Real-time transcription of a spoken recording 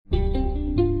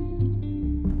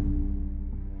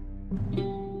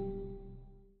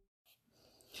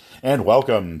And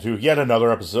welcome to yet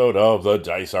another episode of the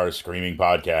Dice Are Screaming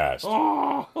podcast.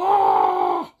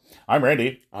 I'm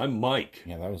Randy. I'm Mike.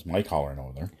 Yeah, that was Mike hollering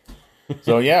over there.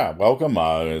 So yeah, welcome.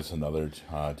 It's another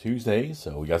Tuesday,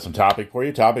 so we got some topic for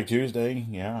you. Topic Tuesday.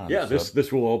 Yeah. Yeah,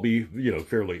 this will all be,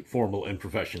 fairly formal and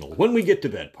professional. When we get to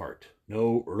that part,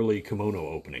 no early kimono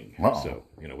opening. Uh-oh. So,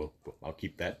 I'll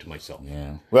keep that to myself.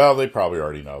 Yeah. Well, they probably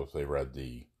already know if they read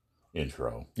the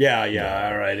intro. Yeah.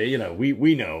 All right.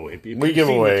 We know. If we give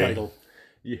away the title,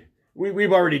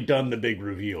 we've already done the big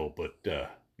reveal, but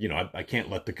I can't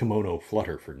let the kimono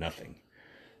flutter for nothing.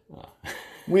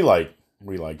 We like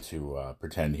to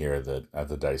pretend here that at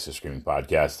the Dice Are Screaming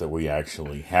podcast that we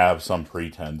actually have some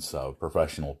pretense of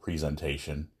professional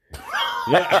presentation.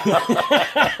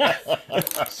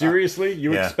 Seriously?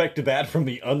 You expect that from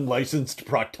the unlicensed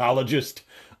proctologist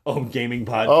of gaming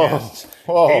podcasts?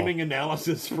 Gaming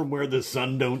analysis from where the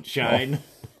sun don't shine?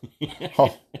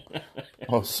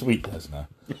 Sweet, Desna.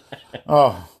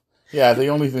 Yeah, the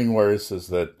only thing worse is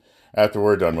that after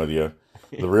we're done with you,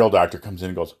 the real doctor comes in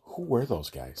and goes, "Who were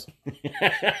those guys?"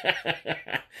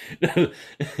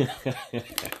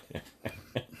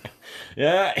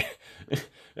 Yeah,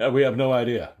 we have no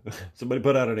idea. Somebody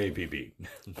put out an APB.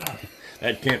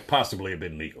 That can't possibly have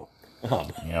been legal.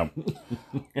 Yep.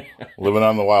 Living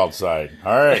on the wild side.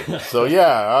 All right. So,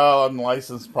 yeah,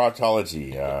 unlicensed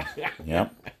proctology.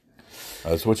 Yep.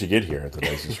 That's what you get here at the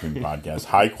Dice Are Screaming podcast.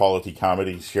 High-quality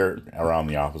comedy shared around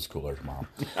the office cooler tomorrow.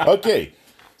 Okay.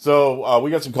 So, we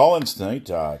got some call-ins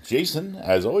tonight. Jason,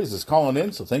 as always, is calling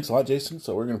in, so thanks a lot, Jason.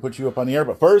 So, we're going to put you up on the air.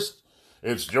 But first,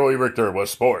 it's Joey Richter with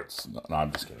sports. No,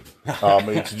 I'm just kidding.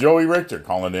 It's Joey Richter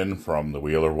calling in from the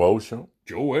Wheeler Woe Show.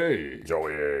 Joey.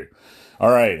 All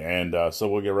right, and so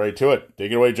we'll get right to it.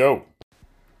 Take it away, Joe.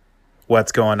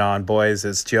 What's going on, boys?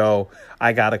 It's Joe.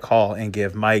 I got to call and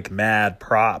give Mike mad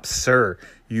props. Sir,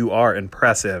 you are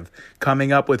impressive.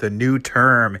 Coming up with a new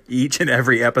term each and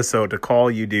every episode to call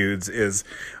you dudes is,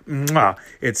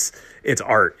 it's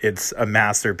art. It's a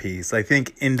masterpiece. I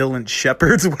think Indolent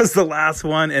Shepherds was the last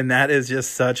one, and that is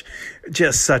just such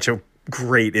a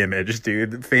great image,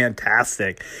 dude.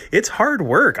 Fantastic. It's hard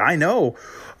work, I know.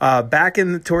 Back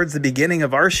towards the beginning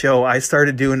of our show, I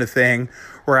started doing a thing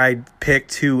where I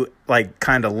picked two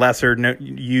kind of lesser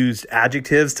used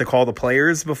adjectives to call the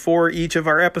players before each of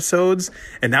our episodes.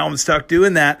 And now I'm stuck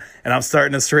doing that, and I'm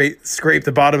starting to scrape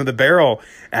the bottom of the barrel.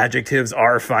 Adjectives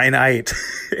are finite.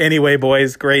 Anyway,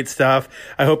 boys, great stuff.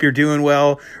 I hope you're doing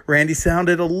well. Randy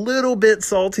sounded a little bit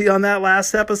salty on that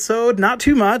last episode. Not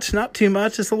too much.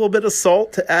 Just a little bit of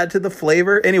salt to add to the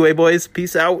flavor. Anyway, boys,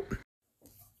 peace out.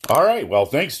 All right. Well,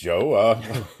 thanks, Joe.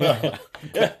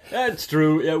 Yeah, that's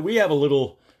true. Yeah, we have a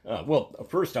little...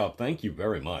 first off, thank you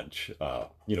very much.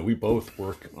 We both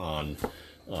work on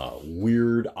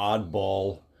weird,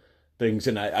 oddball things,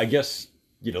 and I guess,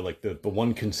 the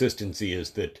one consistency is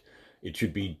that it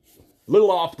should be a little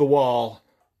off the wall,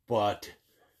 but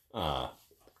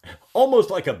almost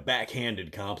like a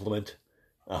backhanded compliment.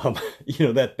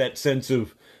 That sense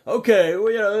of, okay,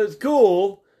 well, it's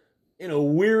cool in a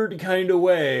weird kind of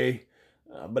way,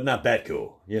 but not that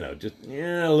cool. Just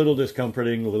a little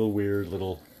discomforting, a little weird,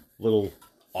 little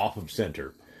off of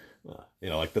center.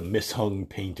 Like the mishung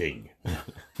painting.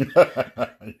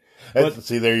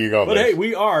 See, there you go. But hey,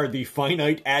 we are the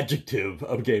finite adjective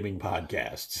of gaming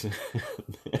podcasts.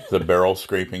 The barrel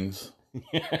scrapings.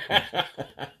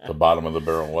 The bottom of the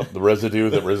barrel. The residue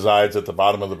that resides at the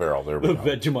bottom of the barrel. There we go.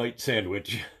 The Vegemite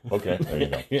sandwich. Okay,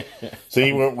 there you go.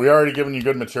 See, we already given you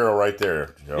good material right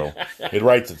there, Joe. It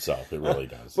writes itself. It really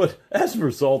does. But as for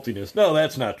saltiness, no,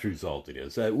 that's not true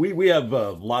saltiness. We have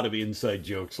a lot of inside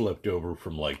jokes left over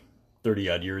from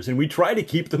 30-odd years, and we try to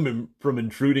keep them from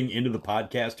intruding into the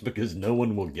podcast because no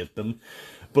one will get them.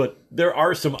 But there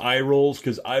are some eye rolls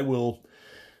because I will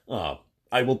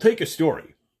take a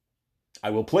story. I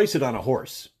will place it on a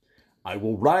horse. I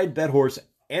will ride that horse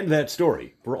and that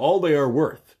story for all they are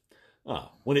worth.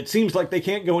 When it seems like they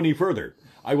can't go any further,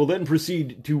 I will then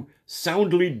proceed to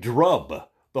soundly drub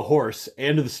the horse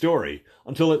and the story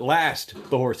until at last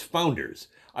the horse founders.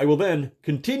 I will then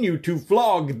continue to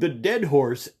flog the dead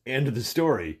horse and the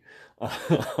story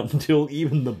until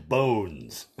even the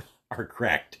bones are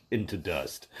cracked into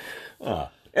dust.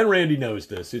 And Randy knows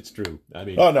this. It's true. I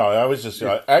mean, oh no, I was just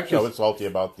actually I was salty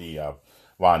about the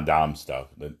Von Damme stuff.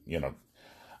 But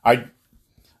I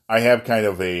have kind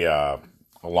of a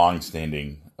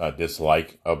long-standing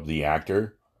dislike of the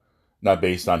actor, not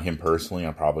based on him personally.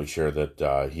 I'm probably sure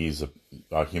that he's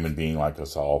a human being like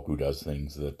us all who does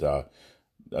things that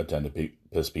tend to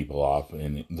piss people off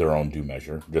in their own due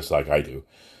measure, just like I do.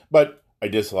 But I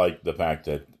dislike the fact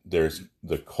that there's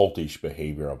the cultish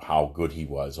behavior of how good he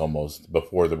was almost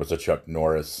before there was a Chuck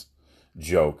Norris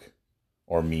joke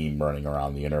or meme running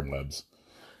around the interwebs.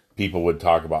 People would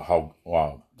talk about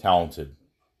how talented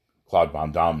Claude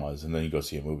Van Damme was, and then you go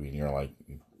see a movie and you're like,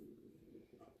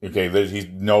 okay, he's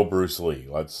no Bruce Lee.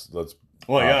 Let's.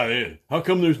 Well, yeah. How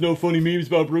come there's no funny memes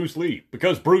about Bruce Lee?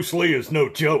 Because Bruce Lee is no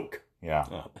joke. Yeah.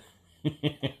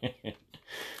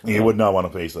 You would not want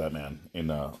to face that man in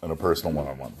a personal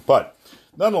one-on-one. But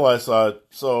nonetheless,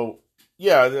 so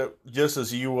yeah, just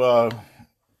as you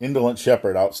indolent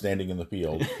shepherd outstanding in the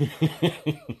field,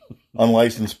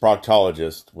 unlicensed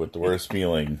proctologist with the worst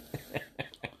feeling,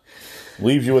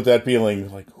 leaves you with that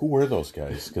feeling like, who were those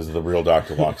guys? Because the real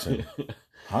doctor walks in.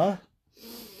 Huh?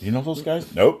 Do you know those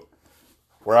guys? Nope.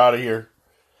 We're out of here.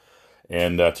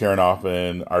 And tearing off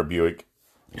in our Buick.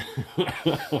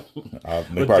 The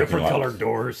different colored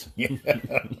doors.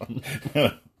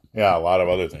 Yeah, a lot of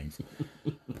other things.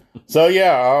 So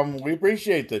yeah, we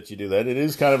appreciate that you do that. It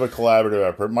is kind of a collaborative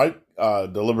effort. Mike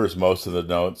delivers most of the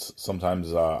notes.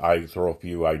 Sometimes I throw a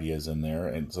few ideas in there,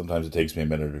 and sometimes it takes me a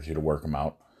minute or two to work them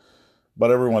out.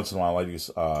 But every once in a while, I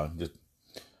just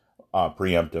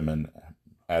preempt them and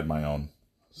add my own.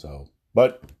 So,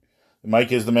 but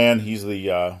Mike is the man. He's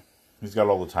he's got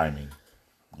all the timing.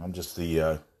 I'm just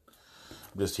I'm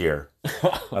just here.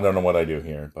 I don't know what I do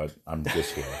here, but I'm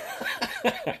just here.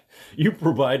 You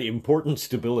provide important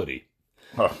stability.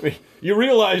 Oh. You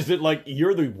realize that, like,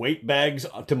 you're the weight bags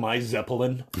to my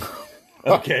Zeppelin.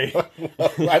 Okay.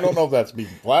 I don't know if that's being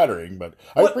flattering, but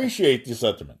I appreciate the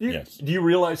sentiment. Yes. Do you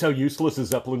realize how useless a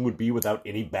Zeppelin would be without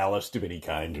any ballast of any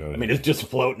kind? I mean, it's just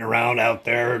floating around out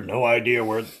there, no idea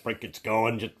where the frick it's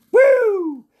going, just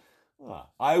woo!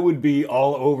 I would be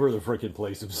all over the frickin'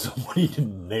 place if somebody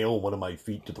didn't nail one of my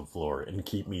feet to the floor and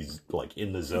keep me, like,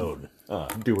 in the zone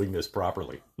doing this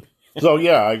properly. So,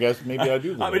 yeah, I guess maybe I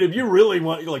do. I mean, if you really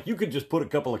want, like, you could just put a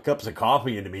couple of cups of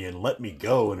coffee into me and let me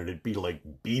go, and it'd be like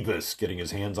Beavis getting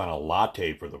his hands on a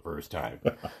latte for the first time.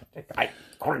 It's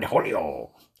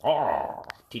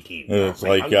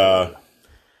like, I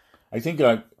think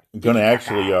I'm going to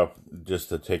actually, just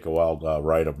to take a wild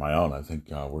ride of my own, I think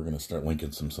we're going to start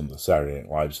linking some of the Saturday Night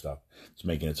Live stuff. It's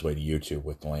making its way to YouTube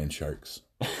with the Land Sharks.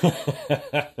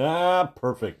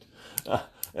 Perfect.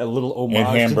 A little homage and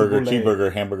hamburger, to the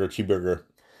cheeseburger,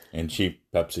 and cheap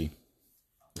Pepsi.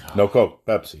 No Coke,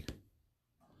 Pepsi.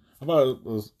 How about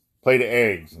a plate of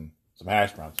eggs and some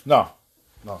hash browns? No.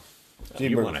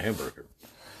 You want a hamburger.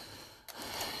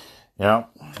 Yeah,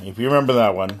 if you remember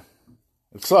that one,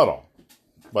 it's subtle,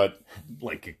 but...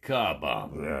 Like a car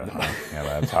bomb. Yeah,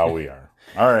 that's how we are.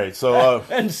 All right, so...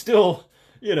 and still,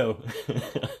 it'll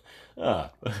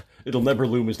never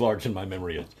loom as large in my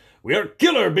memory as... We are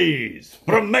killer bees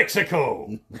from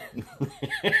Mexico.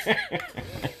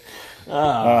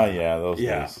 Yeah, those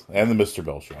days. And the Mr.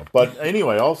 Bill Show. But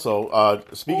anyway, also,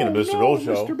 speaking of Mr. Bill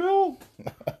Show. Mr. Bill.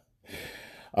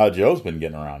 Joe's been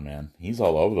getting around, man. He's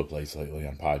all over the place lately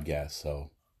on podcasts, so.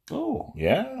 Oh.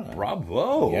 Yeah.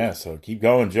 Bravo. Yeah, so keep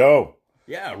going, Joe.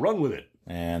 Yeah, run with it.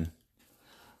 And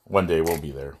one day we'll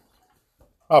be there.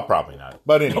 Oh, probably not.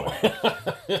 But anyway.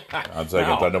 On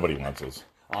second thought, nobody wants us.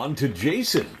 On to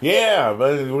Jason. Yeah,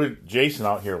 but Jason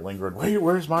out here lingering.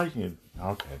 Where's Mike?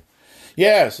 Okay.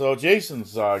 Yeah, so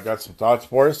Jason's got some thoughts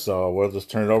for us, so we'll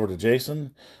just turn it over to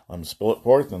Jason. Let him spill it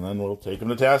forth, and then we'll take him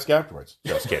to task afterwards.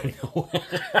 Just kidding.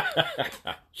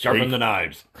 Sharpen the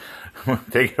knives.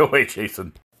 Take it away,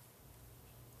 Jason.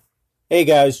 Hey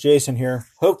guys, Jason here.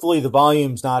 Hopefully the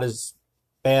volume's not as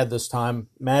bad this time.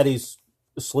 Maddie's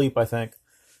asleep, I think,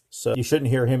 so you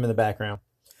shouldn't hear him in the background.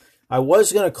 I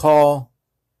was going to call...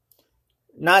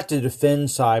 not to defend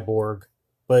Cyborg,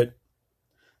 but,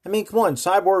 I mean, come on,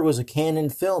 Cyborg was a canon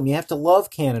film. You have to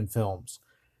love canon films.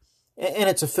 And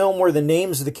it's a film where the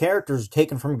names of the characters are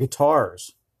taken from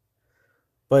guitars.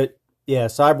 But, yeah,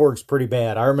 Cyborg's pretty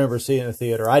bad. I remember seeing it in the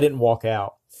theater. I didn't walk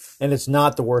out. And it's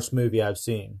not the worst movie I've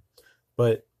seen.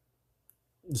 But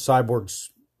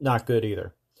Cyborg's not good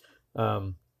either.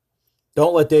 Don't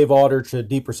let Dave Aldrich, a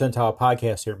Deep Percentile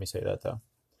podcast, hear me say that, though.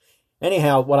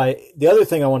 Anyhow, the other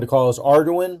thing I wanted to call is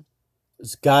Arduin.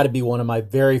 It's got to be one of my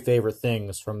very favorite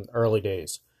things from early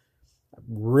days. I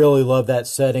really love that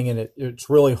setting, and it's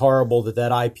really horrible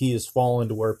that IP has fallen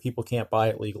to where people can't buy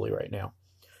it legally right now,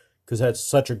 because that's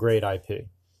such a great IP.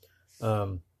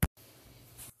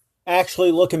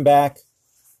 Actually, looking back,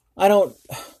 I don't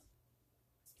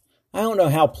know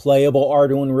how playable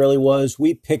Arduin really was.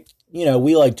 We picked, we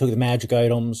took the magic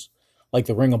items, like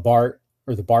the Ring of Bart,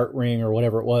 or the BART ring, or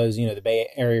whatever it was, the Bay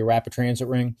Area Rapid Transit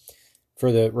ring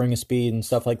for the Ring of Speed and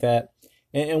stuff like that.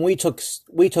 and we took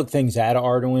things out of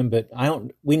Arduin, but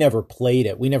we never played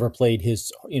it. We never played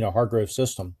his Hargrove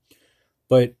system,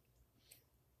 but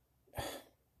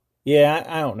yeah,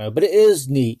 I don't know, but it is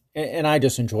neat, and I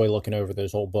just enjoy looking over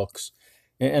those old books,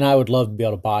 and I would love to be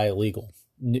able to buy a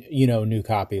new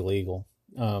copy legal.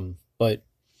 But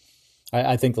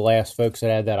I think the last folks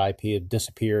that had that IP have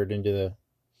disappeared into the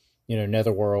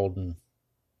netherworld. And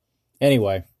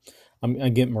anyway,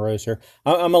 I'm getting morose here.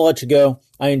 I'm gonna let you go.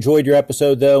 I enjoyed your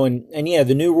episode though, and yeah,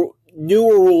 the newer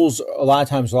rules a lot of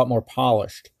times are a lot more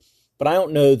polished, but I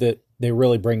don't know that they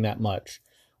really bring that much.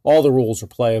 All the rules are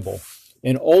playable.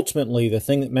 And ultimately, the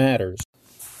thing that matters,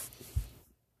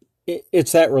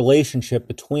 it's that relationship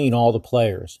between all the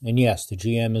players. And yes, the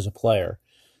GM is a player.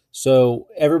 So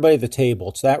everybody at the table,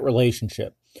 it's that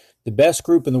relationship. The best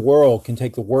group in the world can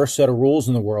take the worst set of rules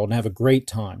in the world and have a great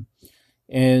time.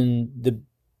 And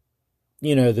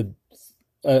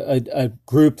a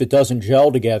group that doesn't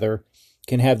gel together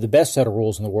can have the best set of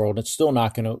rules in the world. It's still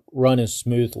not going to run as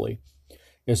smoothly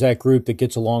as that group that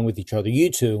gets along with each other. You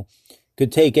two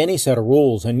could take any set of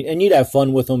rules and you'd have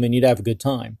fun with them and you'd have a good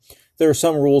time. There are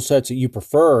some rule sets that you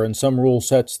prefer and some rule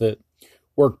sets that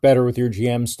work better with your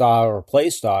GM style or play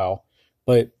style.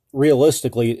 But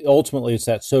realistically, ultimately, it's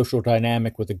that social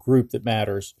dynamic with a group that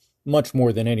matters much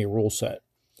more than any rule set.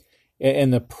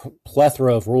 And the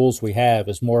plethora of rules we have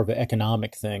is more of an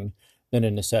economic thing than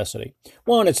a necessity.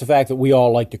 One, it's the fact that we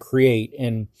all like to create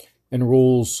and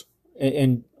rules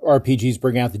and RPGs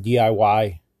bring out the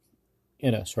DIY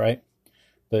in us, right?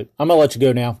 But I'm going to let you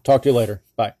go now. Talk to you later.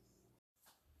 Bye.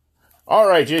 All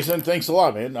right, Jason, thanks a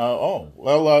lot, man.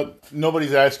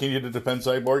 Nobody's asking you to defend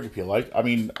Cyborg if you like. I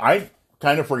mean, I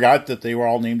kind of forgot that they were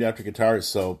all named after guitars,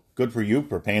 so good for you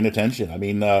for paying attention. I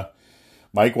mean,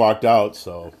 Mike walked out,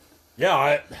 so...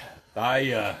 Yeah,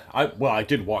 I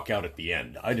did walk out at the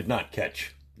end. I did not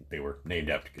catch they were named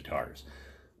after guitars.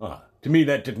 To me,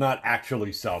 that did not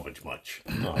actually salvage much.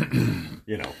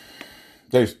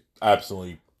 There's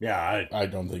absolutely... Yeah, I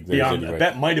don't think there's any way.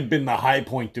 That might have been the high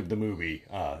point of the movie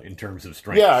in terms of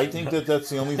strength. Yeah, I think that's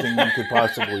the only thing you could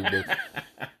possibly do.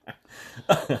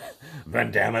 Van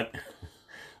damn it.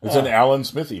 It's an Alan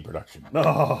Smithy production.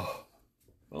 Oh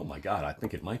my God, I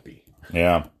think it might be.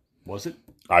 Yeah. Was it?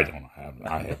 I don't have.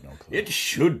 I have no clue. It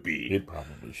should be. It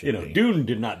probably should be. Dune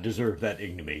did not deserve that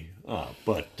ignominy.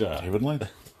 But David Lynch.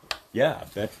 Yeah,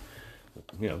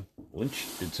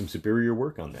 Lynch did some superior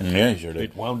work on that. Yeah, he sure did.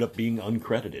 It wound up being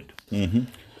uncredited. Mm-hmm.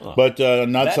 But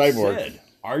not that Cyborg. Said,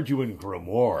 Arduin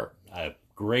Grimoire, a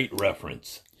great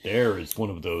reference. There is one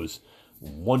of those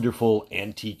wonderful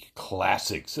antique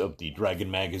classics of the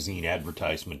Dragon Magazine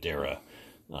advertisement era.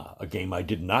 A game I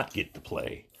did not get to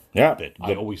play. Yeah. That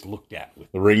I always looked at.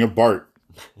 The Ring of Bart.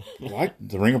 What?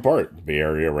 The Ring of Bart. The Bay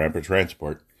Area Rapid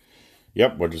Transport.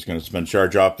 Yep, we're just going to spin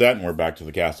charge off that, and we're back to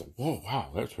the castle. Whoa, wow,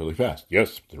 that's really fast.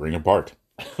 Yes, the Ring of Bart.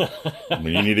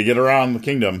 When you need to get around the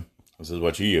kingdom, this is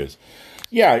what you use.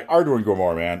 Yeah, Arduin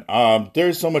Grimoire, man.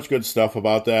 There's so much good stuff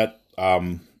about that.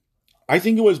 I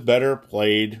think it was better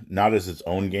played, not as its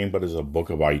own game, but as a book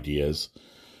of ideas,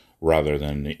 rather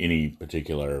than any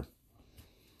particular...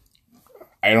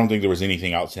 I don't think there was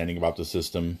anything outstanding about the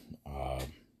system.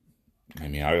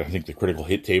 I think the critical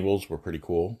hit tables were pretty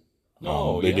cool.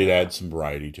 They did add some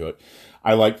variety to it.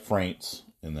 I liked Frantz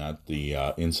in that,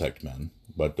 the Insect Men.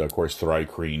 But, of course,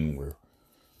 Thri-kreen were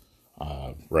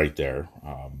right there.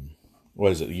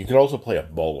 What is it? You could also play a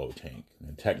Bolo tank.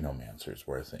 And Technomancers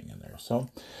were a thing in there. So,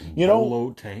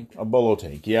 Bolo tank? A Bolo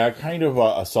tank. Yeah, kind of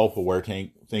a self-aware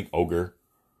tank. Think Ogre.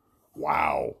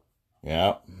 Wow.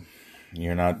 Yeah.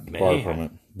 You're not far from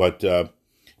it. But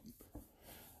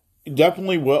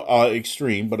definitely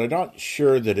extreme, but I'm not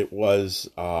sure that it was...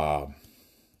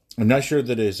 I'm not sure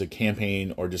that as a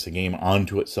campaign or just a game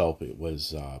onto itself, it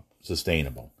was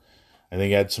sustainable. I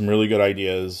think it had some really good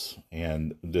ideas,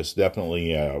 and this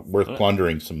definitely worth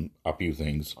plundering a few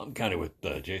things. I'm kind of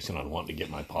with Jason on wanting to get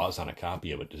my paws on a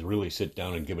copy of it, to really sit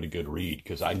down and give it a good read,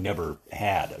 because I never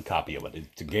had a copy of it.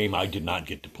 It's a game I did not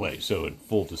get to play, so in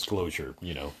full disclosure,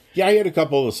 Yeah, I had a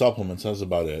couple of the supplements. That's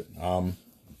about it.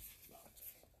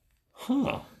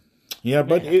 Yeah,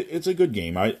 but it's a good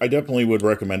game. I definitely would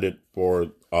recommend it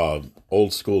for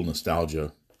old school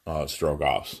nostalgia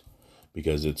stroke-offs,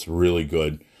 because it's really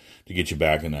good to get you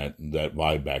back in that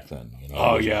vibe back then.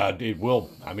 Oh, yeah, it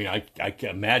will. I mean, I can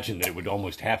imagine that it would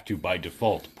almost have to, by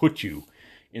default, put you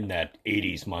in that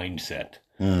 80s mindset.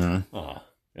 Mm-hmm.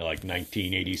 Like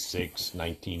 1986,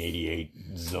 1988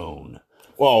 zone.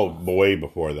 Well, way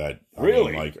before that.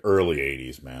 Really? Like early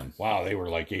 80s, man. Wow, they were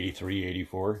like 83,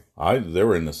 84? They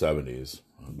were in the 70s.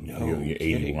 No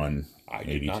 81, I did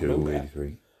 82, not know that.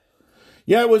 83.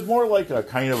 Yeah, it was more like a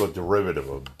kind of a derivative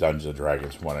of Dungeons and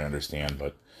Dragons, from what I understand.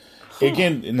 But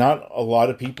again, not a lot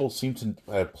of people seem to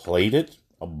have played it,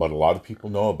 but a lot of people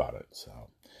know about it. So,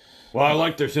 Well, I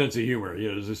like their sense of humor.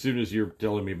 You know, as soon as you're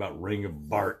telling me about Ring of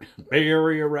Bart, Bay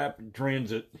Area Rapid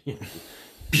Transit,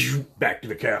 back to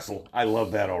the castle. I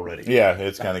love that already. yeah,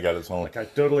 it's kind of got its own. Like, I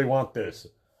totally want this.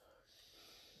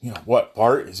 You know, what,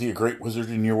 Bart? Is he a great wizard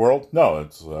in your world? No,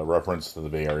 it's a reference to the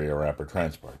Bay Area Rapid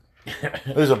Transport.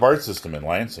 There's a BART system in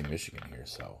Lansing, Michigan here,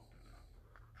 so.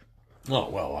 Oh,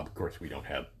 well, of course, we don't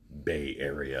have Bay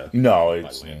Area No, by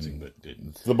it's, Lansing, but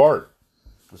it's the BART.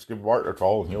 Just give Bart a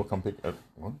call and he'll come pick it up.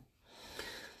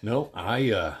 no,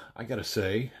 I gotta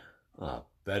say,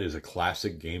 that is a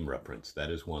classic game reference.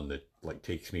 That is one that like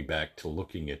takes me back to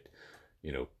looking at,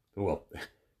 you know, well,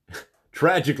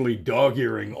 tragically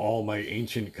dog-earing all my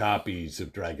ancient copies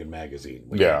of Dragon Magazine.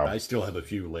 Yeah. I still have a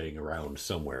few laying around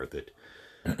somewhere that,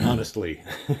 honestly,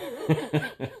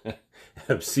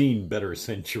 have seen better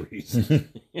centuries.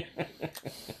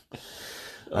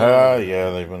 Yeah,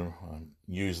 they've been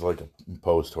used like a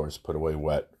post horse put away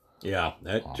wet. Yeah,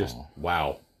 that just,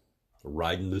 wow.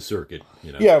 Riding the circuit,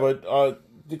 you know. Yeah, but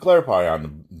to clarify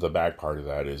on the back part of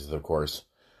that is, of course,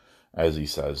 as he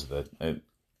says, that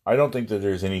I don't think that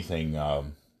there's anything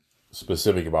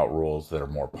specific about rules that are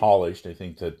more polished. I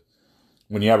think that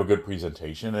when you have a good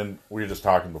presentation, and we were just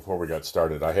talking before we got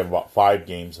started, I have about 5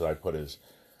 games that I put as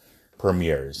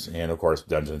premieres. And, of course,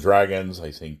 Dungeons & Dragons,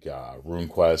 I think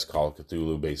RuneQuest, Call of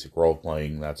Cthulhu, Basic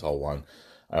Role-Playing, that's all one.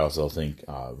 I also think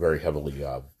very heavily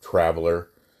Traveler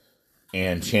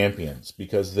and Champions,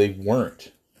 because they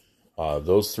weren't.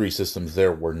 Those 3 systems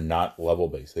there were not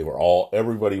level-based. They were all,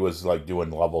 everybody was like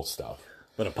doing level stuff.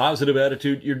 But a positive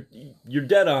attitude, you're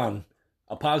dead on.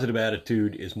 A positive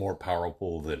attitude is more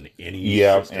powerful than any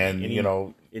system, and any, you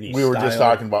know, any we were just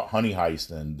style. talking about Honey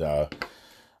Heist, and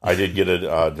I did get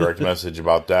a direct message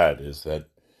about that. Is that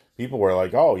people were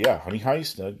like, "Oh yeah, Honey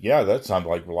Heist, yeah, that sounded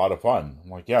like a lot of fun." I'm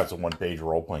like, "Yeah, it's a 1-page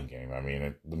role playing game. I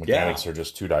mean, the mechanics are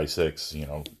just 2d6, you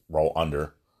know, roll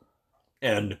under."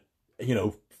 And you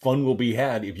know, fun will be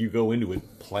had if you go into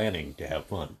it planning to have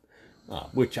fun.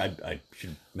 Which I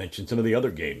should mention some of the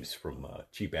other games from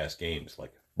Cheap Ass Games,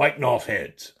 like Biting Off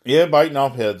Heads. Yeah, Biting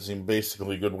Off Heads seemed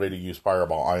basically a good way to use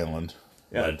Fireball Island.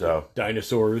 Yeah, But,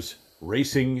 dinosaurs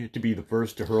racing to be the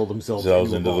first to hurl themselves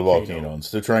into into the volcano.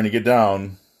 Instead of trying to get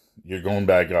down, you're going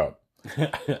back up.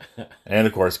 And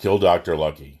of course, kill Dr.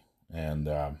 Lucky. And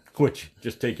Which,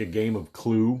 just take a game of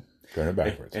Clue turn it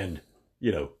backwards. and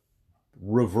you know,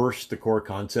 reverse the core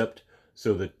concept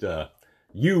so that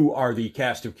you are the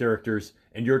cast of characters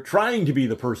and you're trying to be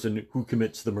the person who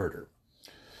commits the murder.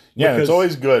 Yeah, Because it's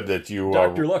always good that you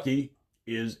Dr. Lucky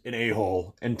is an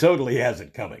a-hole and totally has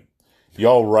it coming.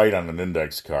 y'all write on an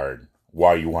index card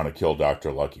why you want to kill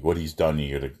Dr. Lucky, what he's done to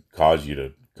you to cause you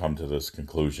to come to this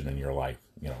conclusion in your life,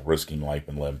 you know, risking life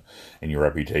and limb and your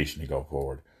reputation to go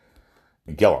forward.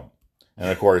 And kill him. And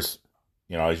of course,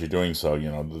 you know, as you're doing so, you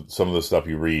know, some of the stuff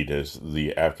you read is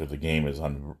after the game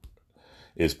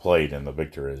is played and the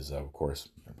victor is, of course,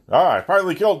 I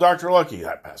finally killed Dr. Lucky.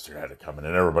 That bastard had to come in,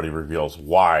 and everybody reveals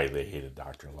why they hated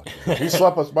Dr. Lucky. He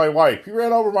slept with my wife. He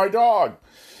ran over my dog.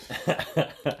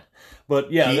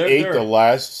 But yeah, He ate the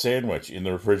last sandwich in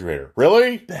the refrigerator.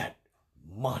 Really? that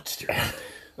monster.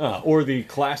 Or the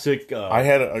classic, I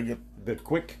had the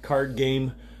quick card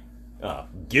game,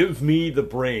 Give Me the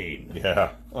Brain.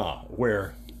 yeah.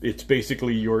 Where it's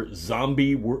basically your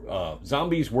zombies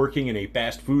working in a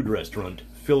fast food restaurant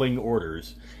filling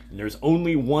orders, and there's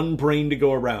only one brain to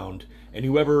go around, and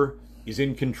whoever is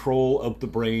in control of the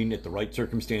brain at the right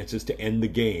circumstances to end the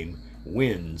game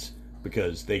wins,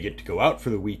 because they get to go out for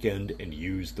the weekend and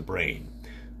use the brain.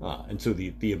 And so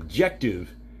the objective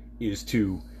is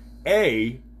to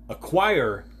A,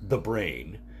 acquire the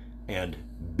brain, and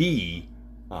B,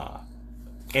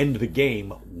 end the game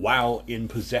while in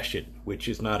possession, which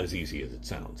is not as easy as it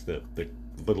sounds. The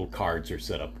little cards are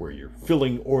set up where you're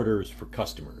filling orders for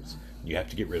customers. You have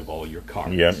to get rid of all your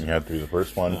cards. Yeah, you have to be the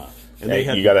first one. And they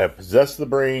had you got to have possessed the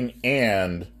brain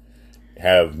and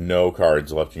have no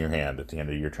cards left in your hand at the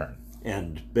end of your turn.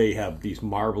 And they have these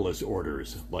marvelous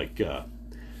orders, like,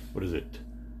 what is it?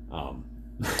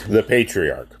 The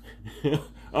Patriarch.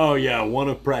 Oh, yeah, one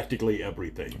of practically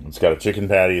everything. It's got a chicken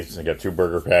patty. It's got 2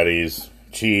 burger patties,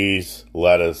 cheese,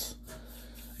 lettuce,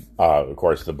 of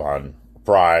course the bun,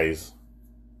 fries,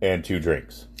 and 2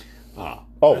 drinks.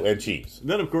 And cheese. And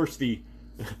then, of course, the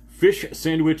fish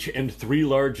sandwich and 3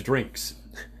 large drinks.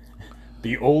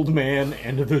 The old man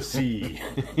and the sea.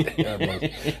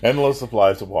 Endless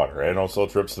supplies of water, and also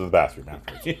trips to the bathroom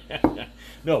afterwards.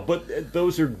 No, but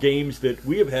those are games that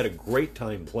we have had a great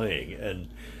time playing, and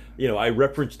I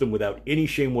reference them without any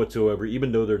shame whatsoever,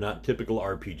 even though they're not typical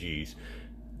RPGs.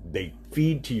 They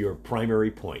feed to your primary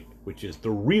point, which is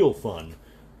the real fun,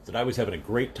 that I was having a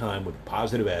great time with a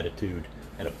positive attitude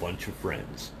and a bunch of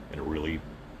friends, and it really,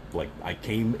 I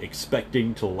came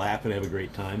expecting to laugh and have a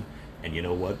great time, and you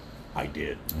know what? I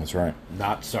did. That's right.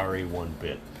 Not sorry one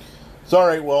bit.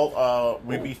 Sorry, well,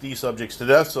 we beat these subjects to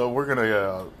death, so we're going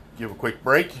to give a quick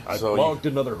break. I so logged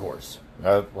another horse.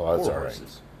 Well, that's all right.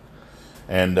 Horses.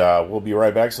 And we'll be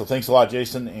right back. So thanks a lot,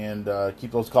 Jason, and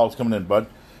keep those calls coming in, bud,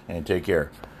 and take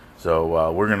care.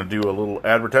 So we're going to do a little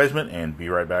advertisement and be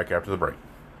right back after the break.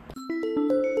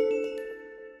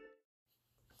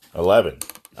 11.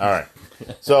 All right.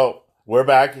 So we're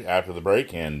back after the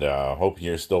break, and hope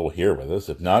you're still here with us.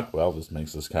 If not, well, this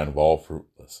makes us kind of all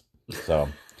fruitless. So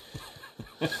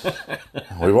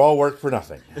we've all worked for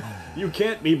nothing. You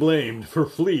can't be blamed for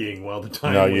fleeing while the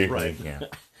time was right. You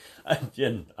can't.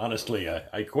 And honestly,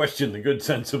 I question the good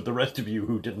sense of the rest of you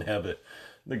who didn't have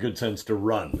the good sense to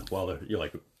run while you're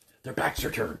like, their backs are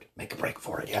turned. Make a break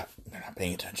for it. Yeah, they're not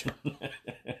paying attention.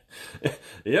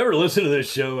 You ever listen to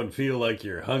this show and feel like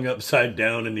you're hung upside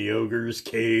down in the ogre's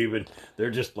cave and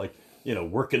they're just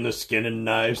working the skin and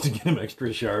knives to get them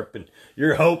extra sharp, and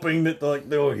you're hoping that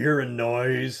they'll hear a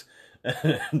noise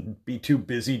and be too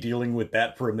busy dealing with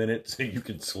that for a minute so you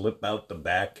can slip out the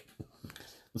back?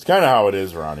 It's kind of how it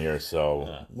is around here,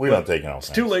 so we don't take no offense.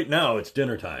 It's too late now. It's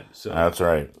dinner time. So that's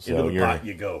right. So into the pot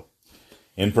you go.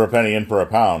 In for a penny, in for a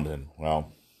pound, and,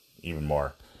 well, even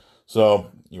more.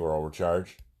 So, you were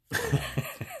overcharged.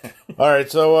 All right,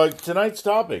 so tonight's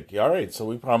topic. All right, so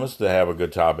we promised to have a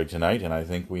good topic tonight, and I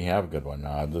think we have a good one.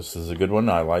 This is a good one.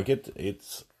 I like it.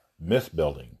 It's myth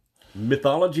building.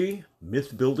 Mythology,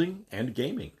 myth building, and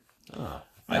gaming.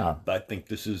 I think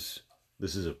this is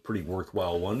a pretty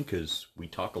worthwhile one because we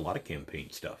talk a lot of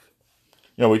campaign stuff.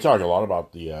 We talk a lot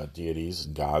about the deities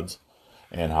and gods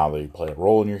and how they play a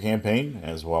role in your campaign,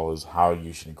 as well as how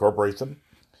you should incorporate them.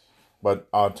 But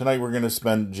tonight we're going to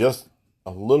spend just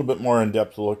a little bit more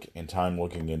in-depth look and time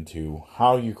looking into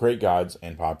how you create gods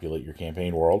and populate your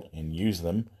campaign world and use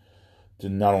them to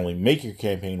not only make your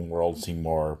campaign world seem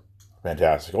more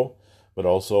fantastical, but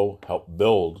also help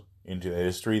build into a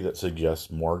history that suggests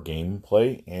more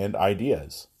gameplay and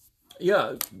ideas.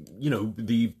 Yeah,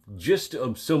 the gist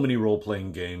of so many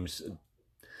role-playing games,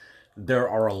 there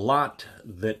are a lot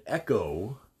that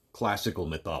echo classical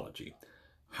mythology.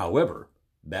 However,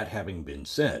 that having been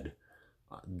said,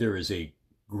 there is a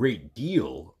great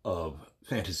deal of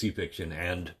fantasy fiction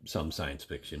and some science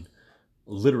fiction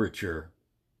literature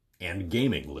and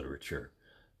gaming literature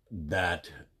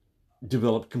that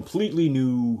develop completely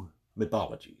new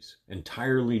mythologies,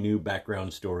 entirely new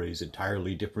background stories,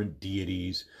 entirely different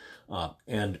deities,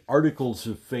 and articles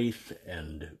of faith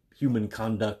and human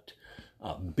conduct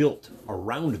built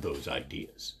around those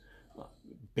ideas.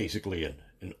 Basically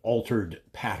an altered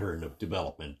pattern of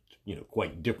development,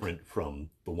 quite different from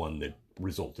the one that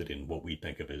resulted in what we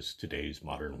think of as today's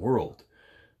modern world.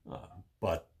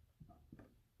 But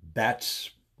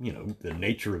that's, the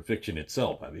nature of fiction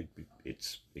itself. I mean,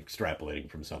 it's extrapolating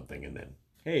from something and then,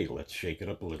 hey, let's shake it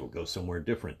up a little, go somewhere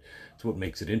different. It's what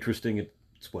makes it interesting.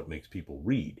 It's what makes people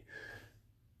read.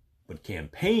 But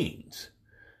campaigns,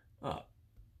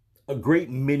 a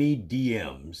great many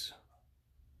DMs,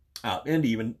 and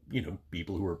even,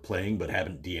 people who are playing but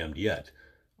haven't DM'd yet,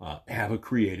 have a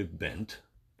creative bent,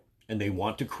 and they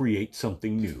want to create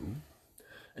something new.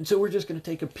 And so we're just going to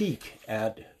take a peek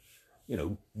at,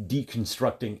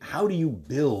 deconstructing how do you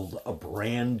build a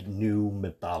brand new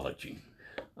mythology?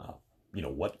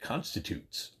 What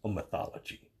constitutes a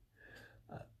mythology?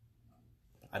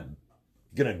 I'm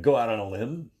going to go out on a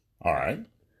limb. All right.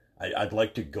 I'd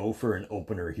like to go for an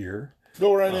opener here.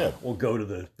 Go right in. We'll go to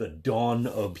the dawn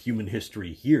of human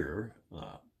history here,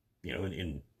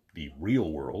 in the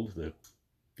real world,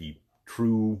 the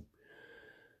true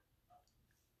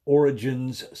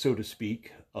origins, so to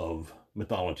speak, of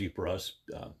mythology for us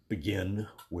begin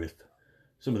with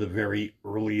some of the very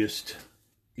earliest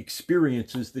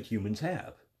experiences that humans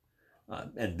have.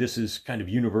 And this is kind of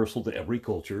universal to every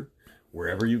culture.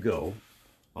 Wherever you go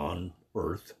on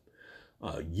Earth,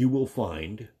 you will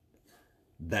find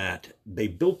that they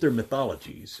built their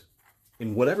mythologies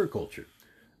in whatever culture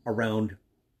around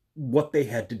what they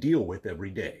had to deal with every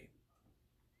day.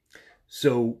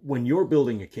 So when you're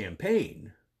building a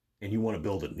campaign and you want to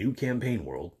build a new campaign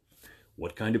world,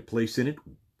 what kind of place in it,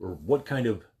 or what kind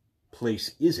of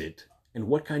place is it, and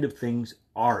what kind of things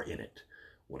are in it?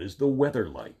 What is the weather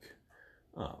like?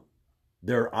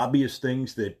 There are obvious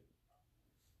things that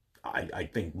I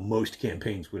think most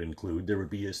campaigns would include. There would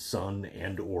be a sun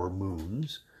and or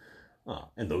moons.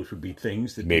 And those would be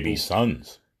things that Maybe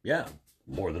suns. Yeah,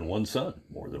 more than one sun,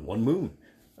 more than one moon.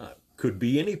 Could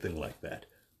be anything like that.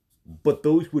 But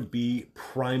those would be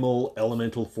primal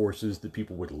elemental forces that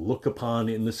people would look upon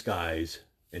in the skies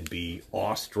and be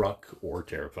awestruck or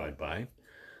terrified by.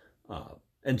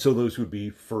 And so those would be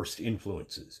first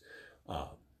influences.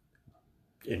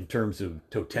 In terms of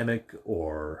totemic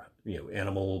or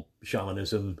animal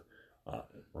shamanism,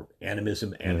 or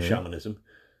animism and shamanism,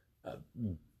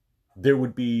 there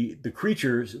would be the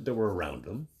creatures that were around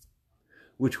them,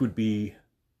 which would be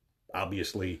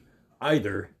obviously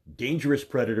either dangerous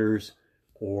predators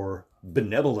or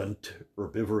benevolent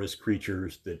herbivorous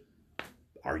creatures that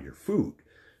are your food.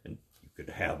 And you could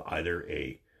have either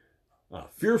a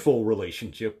fearful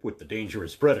relationship with the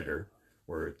dangerous predator,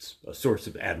 where it's a source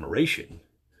of admiration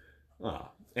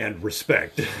and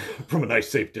respect from a nice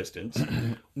safe distance.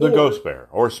 The ghost bear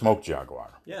or smoke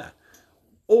jaguar. Yeah.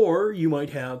 Or you might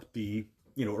have the,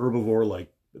 herbivore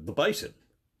like the bison,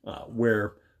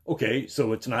 where, okay,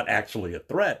 so it's not actually a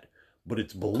threat, but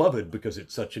it's beloved because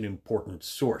it's such an important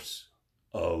source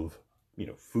of,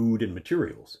 food and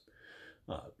materials.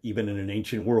 Even in an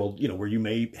ancient world, where you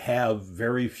may have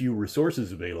very few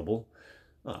resources available,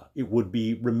 it would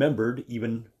be remembered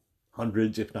even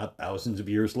hundreds, if not thousands of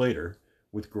years later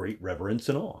with great reverence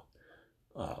and awe.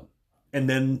 And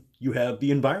then you have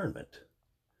the environment,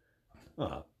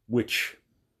 which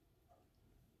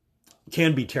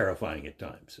can be terrifying at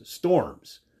times.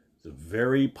 Storms. It's a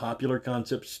very popular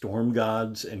concept. Storm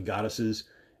gods and goddesses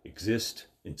exist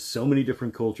in so many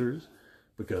different cultures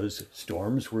because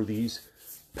storms were these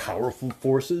powerful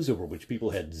forces over which people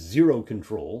had zero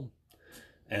control.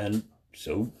 And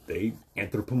so they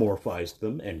anthropomorphized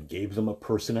them and gave them a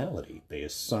personality. They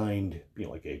assigned,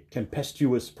 like a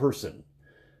tempestuous person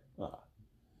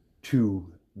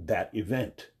to that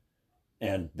event.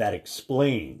 And that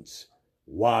explains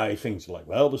why things are like,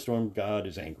 well, the storm god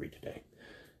is angry today.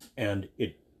 And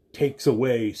it takes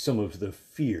away some of the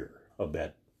fear of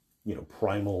that,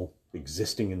 primal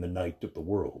existing in the night of the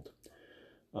world.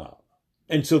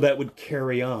 And so that would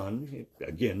carry on,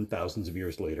 again, thousands of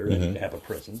years later, and have a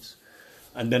presence.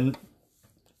 And then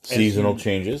Seasonal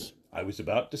changes. I was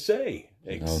about to say,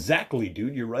 exactly,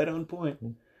 dude, you're right on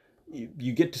point.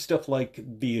 You get to stuff like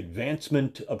the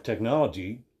advancement of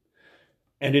technology,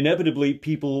 and inevitably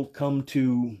people come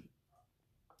to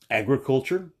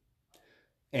agriculture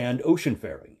and ocean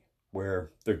faring,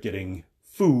 where they're getting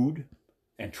food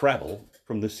and travel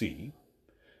from the sea,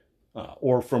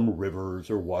 or from rivers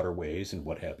or waterways and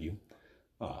what have you,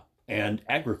 and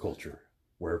agriculture,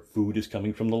 where food is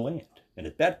coming from the land. And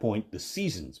at that point, the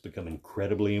seasons become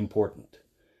incredibly important.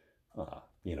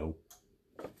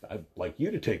 I'd like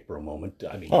you to take for a moment.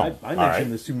 I mean, I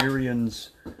mentioned the Sumerians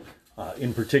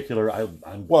in particular. I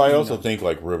also think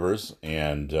like rivers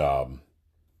and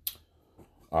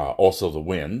also the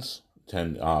winds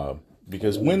tend,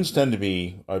 because winds tend to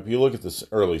be, if you look at this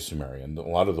early Sumerian, a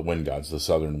lot of the wind gods, the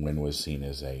southern wind was seen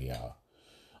as a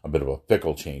bit of a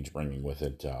fickle change, bringing with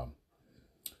it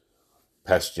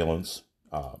pestilence,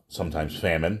 sometimes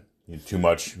famine, too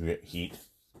much heat,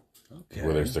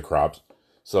 withers the crops.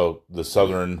 So the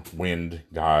southern wind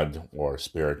god or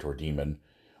spirit or demon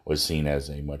was seen as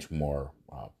a much more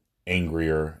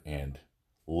angrier and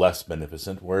less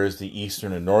beneficent, whereas the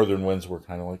eastern and northern winds were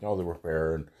kind of like, they were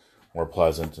fair and more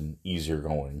pleasant and easier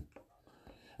going.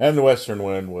 And the western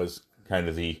wind was kind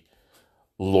of the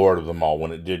lord of them all.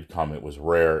 When it did come, it was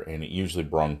rare, and it usually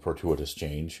brought fortuitous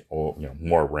change, or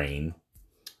more rain,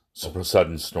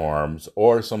 sudden storms,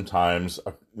 or sometimes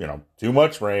too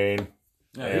much rain.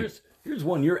 Now, here's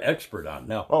one you're expert on.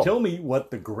 Now, tell me what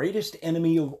the greatest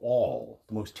enemy of all,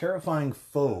 the most terrifying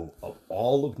foe of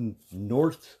all of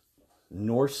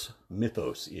Norse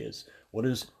mythos is. What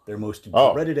is their most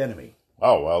dreaded enemy?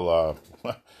 Well,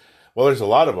 there's a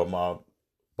lot of them,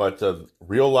 but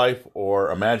real life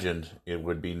or imagined, it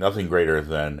would be nothing greater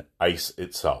than ice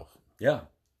itself. Yeah.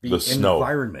 The snow.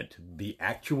 Environment, the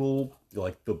actual,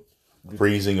 like the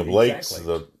freezing of lakes,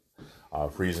 the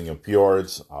freezing of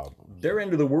fjords. Their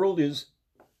end of the world is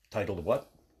titled what?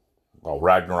 Well,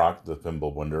 Ragnarok, the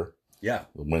Fimbulwinter. Yeah.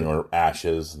 The winter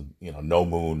ashes, no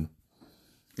moon.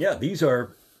 Yeah, these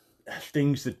are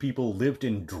things that people lived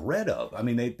in dread of. I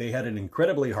mean, they had an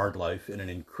incredibly hard life in an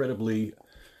incredibly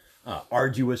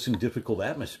arduous and difficult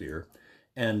atmosphere.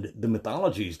 And the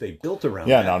mythologies they built around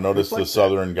now notice the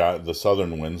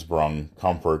southern winds brought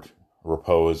comfort,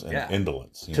 repose, and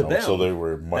indolence. To them, so they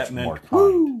were much more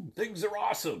kind. things are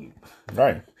awesome.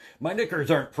 Right. My knickers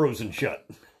aren't frozen shut.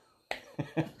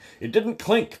 It didn't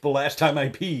clink the last time I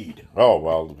peed. Oh,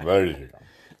 well, there you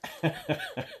go.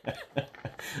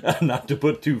 Not to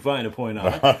put too fine a point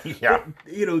on it. Yeah.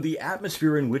 But, the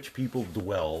atmosphere in which people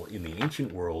dwell in the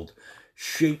ancient world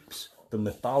shapes the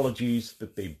mythologies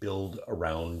that they build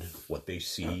around what they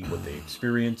see, what they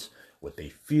experience, what they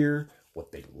fear,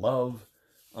 what they love.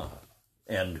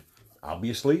 And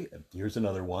obviously, here's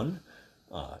another one.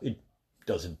 It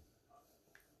doesn't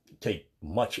take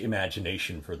much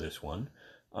imagination for this one,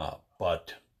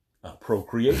 but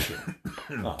procreation.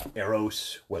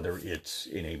 Eros, whether it's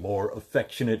in a more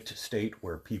affectionate state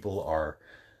where people are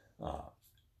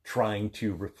trying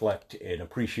to reflect an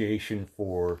appreciation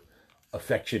for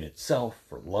affection itself,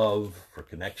 for love, for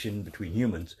connection between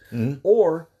humans,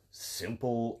 or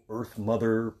simple Earth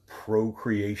Mother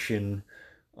procreation,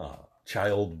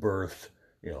 childbirth.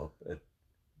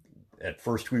 At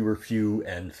first we were few,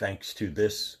 and thanks to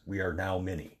this, we are now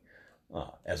many,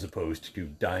 as opposed to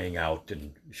dying out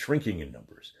and shrinking in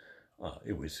numbers.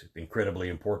 It was incredibly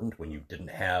important when you didn't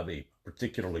have a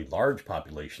particularly large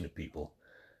population of people.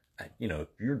 If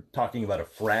you're talking about a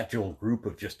fragile group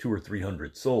of just 200 or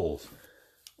 300 souls,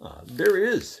 there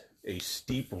is a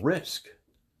steep risk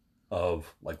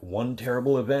of, like, one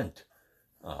terrible event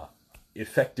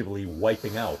effectively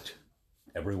wiping out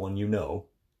everyone you know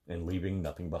and leaving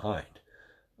nothing behind.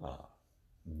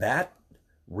 That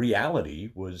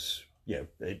reality was,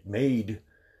 it made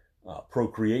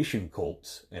procreation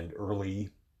cults and early,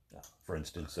 for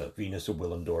instance, Venus of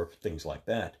Willendorf, things like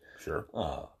that. Sure.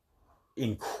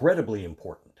 Incredibly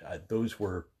important. Those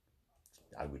were,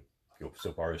 I would go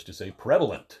so far as to say,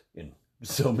 prevalent in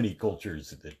so many cultures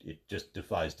that it just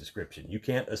defies description. You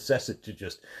can't assess it to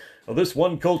just, this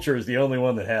one culture is the only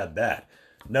one that had that.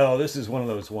 No, this is one of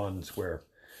those ones where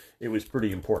it was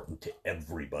pretty important to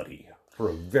everybody for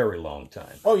a very long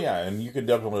time. Oh, yeah, and you could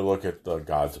definitely look at the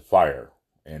gods of fire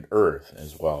and earth,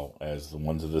 as well as the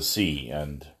ones of the sea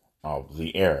and of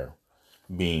the air,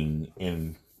 being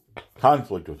in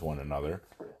conflict with one another,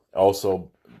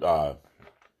 also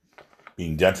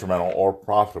being detrimental or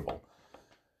profitable.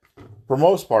 For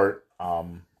most part,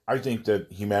 I think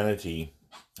that humanity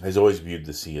has always viewed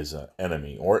the sea as an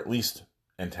enemy, or at least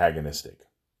antagonistic.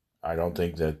 I don't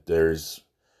think that there's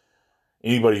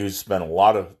anybody who's spent a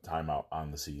lot of time out on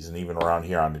the seas, and even around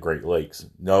here on the Great Lakes,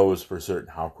 knows for certain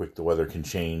how quick the weather can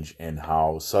change and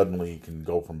how suddenly it can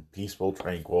go from peaceful,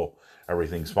 tranquil,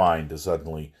 everything's fine, to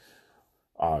suddenly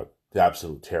the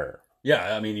absolute terror.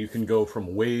 Yeah, I mean, you can go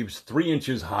from waves 3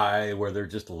 inches high where they're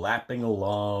just lapping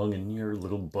along and your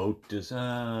little boat is,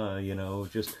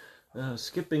 just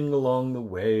skipping along the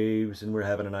waves and we're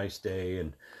having a nice day.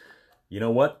 And you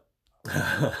know what?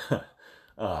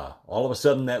 All of a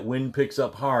sudden that wind picks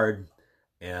up hard,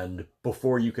 and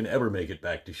before you can ever make it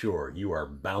back to shore, you are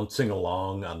bouncing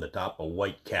along on the top of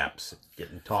white caps,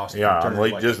 getting tossed. Yeah, on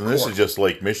Lake, this is just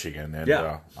Lake Michigan,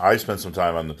 and I spent some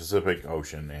time on the Pacific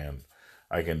Ocean, and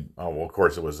I can, of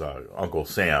course it was Uncle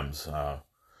Sam's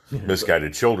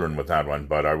misguided children with that one,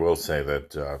 but I will say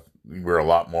that we're a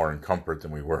lot more in comfort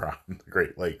than we were on the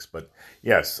Great Lakes. But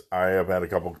yes, I have had a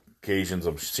couple occasions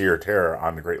of sheer terror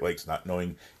on the Great Lakes, not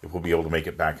knowing if we'll be able to make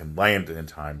it back and land in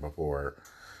time before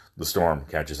the storm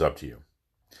catches up to you.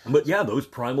 But yeah, those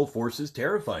primal forces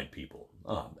terrified people.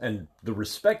 And the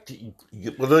respect...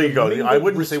 Well, there you go. I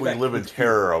wouldn't say we live in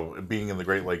terror of being in the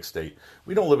Great Lakes state.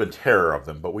 We don't live in terror of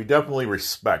them, but we definitely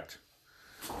respect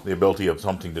the ability of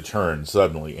something to turn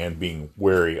suddenly and being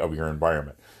wary of your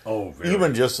environment. Oh, very.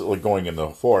 Even just like going in the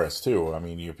forest, too. I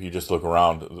mean, if you just look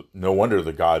around, no wonder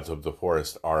the gods of the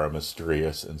forest are a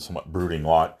mysterious and somewhat brooding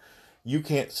lot. You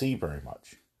can't see very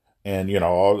much. And,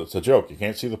 it's a joke. You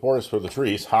can't see the forest for the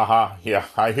trees. Ha ha. Yeah,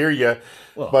 I hear you.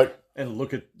 Well, but and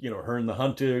look at, Herne the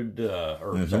Hunted,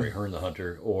 Herne the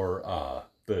Hunter, or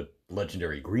the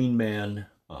legendary Green Man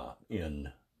in,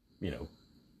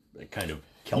 kind of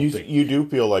Celtic. You do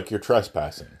feel like you're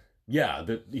trespassing. Yeah,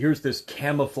 here's this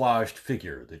camouflaged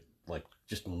figure that,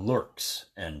 just lurks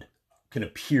and can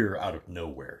appear out of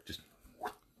nowhere. Just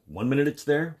 1 minute it's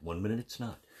there, 1 minute it's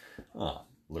not.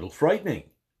 Little frightening,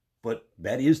 but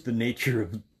that is the nature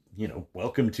of,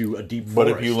 welcome to a deep forest. But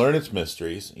if you learn its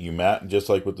mysteries, just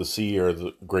like with the sea or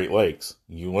the Great Lakes,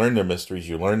 you learn their mysteries,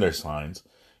 you learn their signs,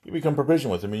 you become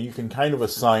proficient with them, and you can kind of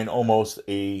assign almost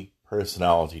a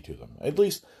personality to them. At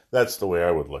least that's the way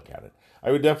I would look at it. I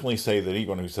would definitely say that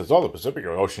anyone who says, the Pacific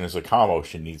Ocean is a calm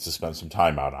ocean needs to spend some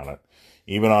time out on it.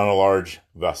 Even on a large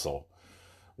vessel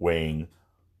weighing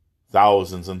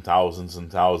thousands and thousands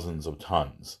and thousands of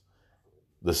tons,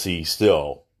 the sea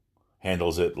still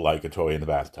handles it like a toy in the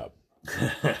bathtub.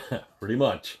 Pretty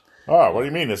much. Oh, what do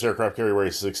you mean this aircraft carrier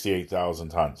weighs 68,000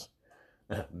 tons?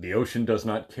 The ocean does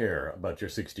not care about your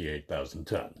 68,000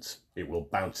 tons. It will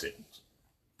bounce it.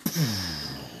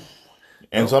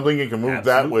 And something you can move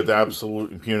that with absolutely.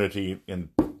 absolute impunity, and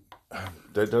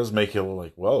that does make you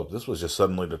like, well, if this was just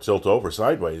suddenly to tilt over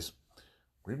sideways,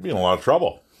 we'd be in a lot of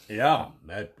trouble. Yeah,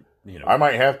 that, I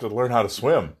might have to learn how to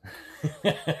swim.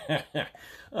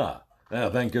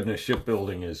 Thank goodness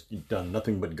shipbuilding has done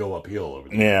nothing but go uphill over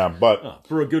there. Yeah, but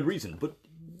For a good reason. But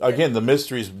again, the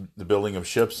mysteries, the building of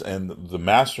ships and the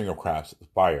mastering of crafts,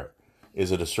 fire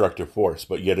is a destructive force,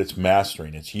 but yet its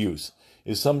mastering, its use,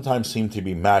 is sometimes seem to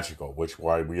be magical, which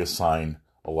why we assign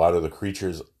a lot of the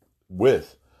creatures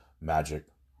with magic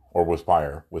or with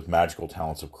fire, with magical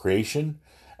talents of creation,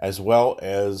 as well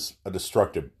as a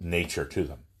destructive nature to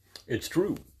them. it's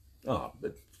true.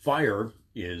 But fire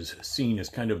is seen as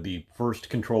kind of the first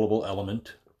controllable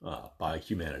element by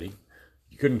humanity.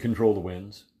 You couldn't control the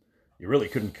winds. You really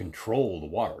couldn't control the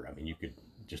water. I mean, you could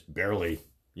just barely,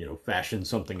 fashion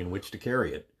something in which to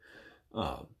carry it.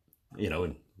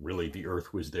 And really the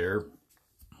earth was there,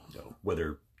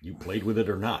 whether you played with it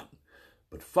or not.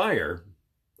 But fire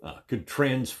could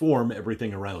transform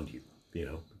everything around you.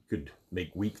 Could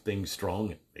make weak things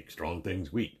strong and make strong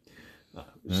things weak.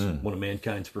 It's one of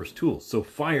mankind's first tools. So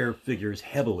fire figures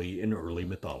heavily in early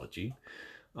mythology.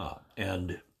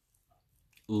 And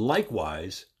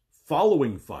likewise,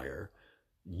 following fire,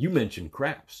 you mentioned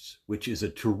crafts, which is a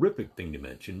terrific thing to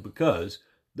mention because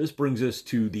this brings us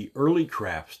to the early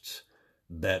crafts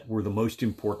that were the most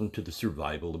important to the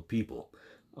survival of people.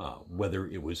 Whether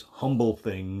it was humble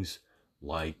things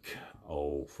like,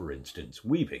 for instance,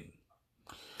 weaving.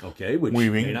 Okay, which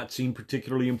may not seem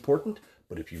particularly important,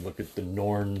 but if you look at the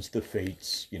Norns, the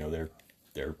Fates,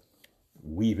 they're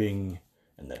weaving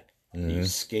and the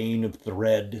skein of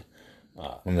thread.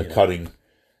 And the cutting.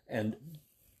 And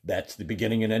that's the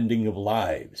beginning and ending of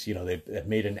lives. They've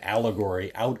made an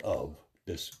allegory out of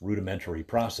this rudimentary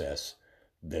process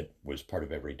that was part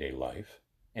of everyday life.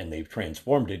 And they've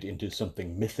transformed it into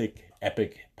something mythic,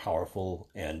 epic, powerful,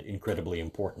 and incredibly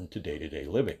important to day-to-day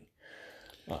living.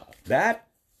 That,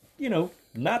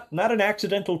 not an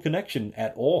accidental connection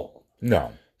at all.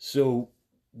 No. So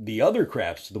the other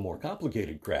crafts, the more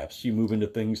complicated crafts, you move into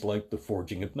things like the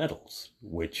forging of metals,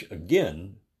 which,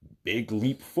 again, big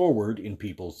leap forward in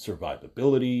people's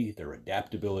survivability, their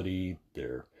adaptability,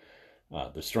 the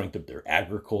strength of their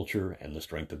agriculture, and the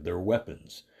strength of their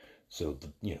weapons. So,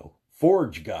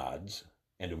 forge gods,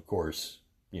 and of course,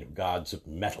 gods of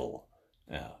metal,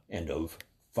 and of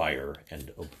fire,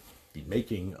 and of the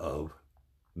making of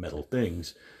metal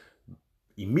things,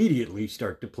 immediately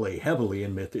start to play heavily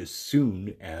in myth as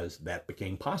soon as that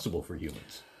became possible for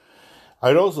humans.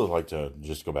 I'd also like to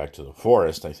just go back to the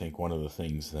forest. I think one of the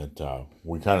things that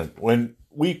when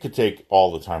we could take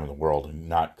all the time in the world and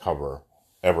not cover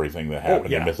everything that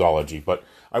happened in mythology, but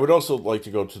I would also like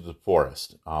to go to the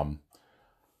forest.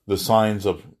 The signs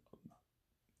of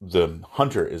the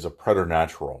hunter is a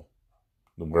preternatural,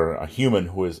 where a human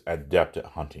who is adept at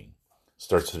hunting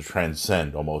starts to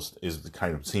transcend, almost is the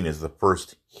kind of seen as the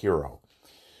first hero.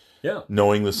 Yeah.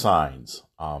 Knowing the signs,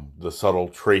 the subtle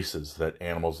traces that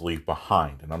animals leave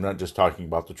behind. And I'm not just talking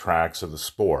about the tracks of the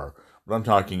spoor, but I'm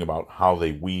talking about how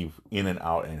they weave in and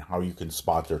out and how you can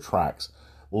spot their tracks.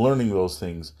 Learning those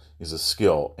things is a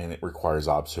skill, and it requires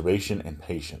observation and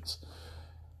patience.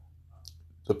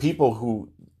 The people who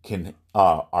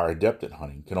are adept at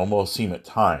hunting can almost seem at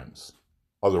times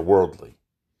otherworldly.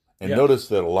 And notice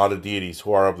that a lot of deities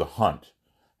who are of the hunt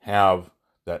have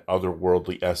that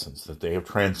otherworldly essence, that they have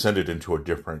transcended into a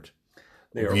different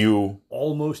view.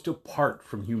 Almost apart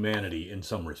from humanity in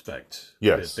some respects.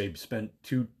 Yes. That they've spent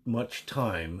too much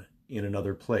time in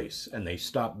another place, and they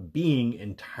stop being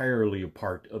entirely a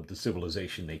part of the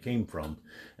civilization they came from,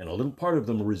 and a little part of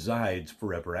them resides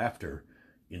forever after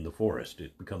in the forest.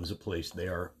 It becomes a place they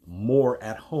are more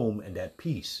at home and at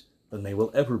peace than they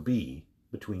will ever be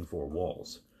between four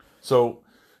walls. So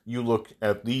you look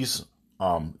at these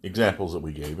examples that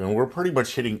we gave, and we're pretty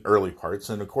much hitting early parts,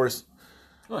 and of course,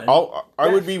 I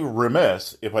would be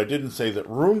remiss if I didn't say that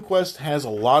RuneQuest has a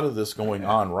lot of this going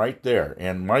on right there.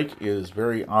 And Mike is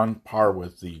very on par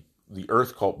with the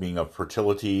earth cult being of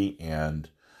fertility and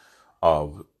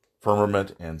of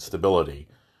firmament and stability.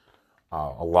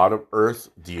 A lot of earth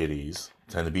deities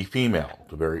tend to be female.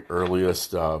 The very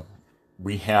earliest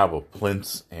we have of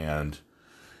plinths and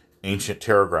ancient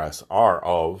pterographs are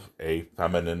of a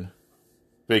feminine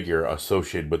figure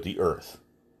associated with the earth.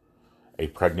 A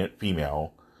pregnant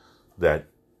female that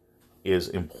is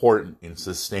important in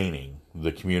sustaining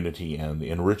the community and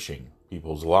enriching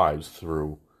people's lives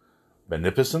through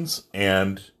beneficence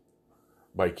and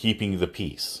by keeping the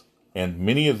peace. And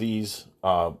many of these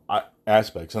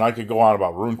aspects, and I could go on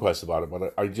about RuneQuest about it,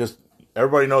 but I just,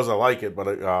 everybody knows I like it, but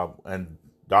and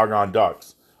doggone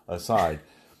ducks aside,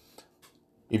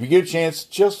 if you get a chance,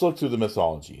 just look through the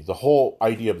mythology. The whole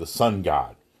idea of the sun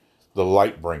god, the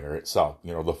light bringer itself,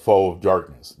 the foe of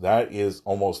darkness, that is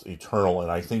almost eternal.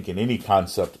 And I think in any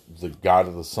concept, the god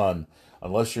of the sun,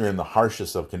 unless you're in the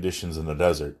harshest of conditions in the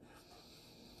desert,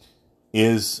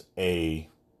 is a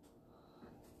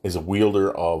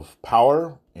wielder of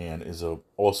power and is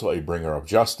also a bringer of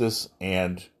justice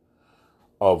and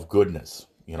of goodness,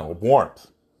 warmth.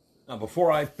 Now,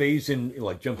 before I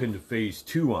jump into phase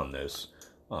 2 on this,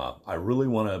 I really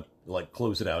want to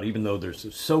close it out, even though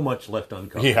there's so much left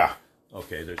uncovered. Yeah.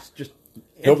 Okay, there's just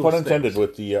no pun intended things.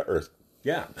 with the Earth.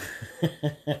 Yeah.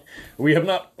 We have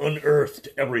not unearthed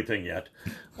everything yet.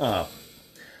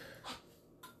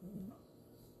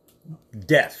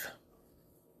 Death.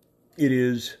 It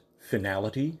is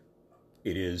finality.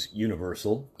 It is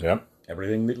universal. Yep.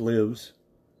 Everything that lives,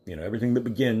 everything that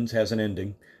begins has an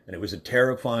ending. And it was a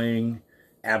terrifying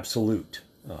absolute.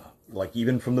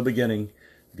 Even from the beginning,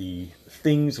 the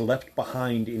things left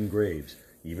behind in graves,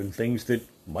 even things that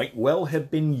might well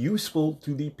have been useful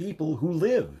to the people who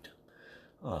lived.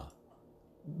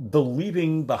 The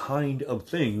leaving behind of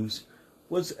things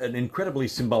was an incredibly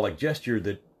symbolic gesture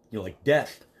that,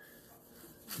 death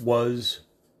was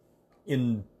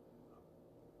in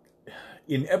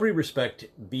every respect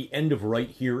the end of right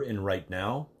here and right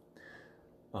now.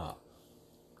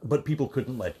 But people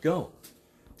couldn't let go.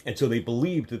 And so they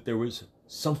believed that there was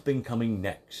something coming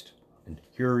next. And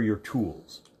here are your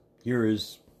tools. Here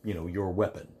is, your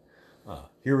weapon.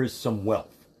 Here is some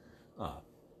wealth.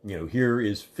 Here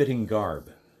is fitting garb.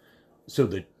 So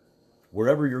that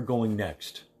wherever you're going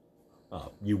next,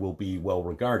 you will be well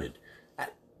regarded.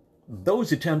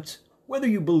 Those attempts, whether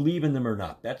you believe in them or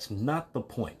not, that's not the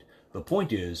point. The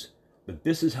point is that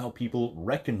this is how people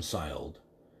reconciled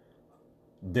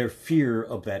their fear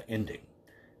of that ending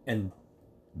and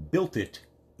built it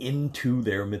into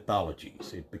their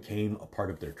mythologies. It became a part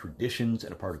of their traditions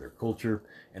and a part of their culture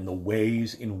and the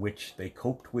ways in which they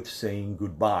coped with saying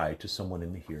goodbye to someone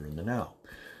in the here and the now.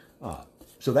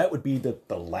 So that would be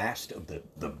the last of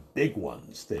the big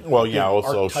ones.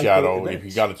 Also shadow. Events. If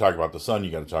you got to talk about the sun,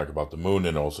 you got to talk about the moon,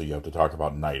 and also you have to talk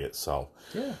about night itself.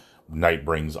 Yeah. Night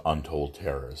brings untold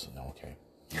terrors. Okay.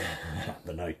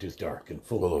 The night is dark and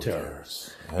full of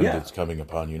terrors. And it's coming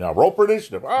upon you now. Roll for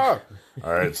initiative. All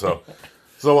right, so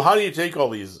how do you take all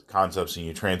these concepts and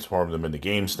you transform them into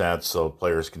game stats so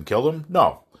players can kill them?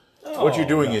 No. What you're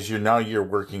doing is you're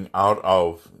working out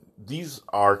of, these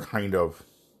are kind of,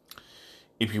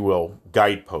 if you will,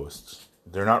 guideposts.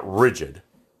 They're not rigid,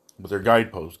 but they're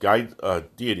guideposts.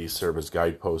 Deities serve as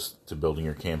guideposts to building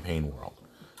your campaign world.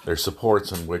 They're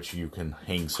supports in which you can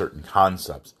hang certain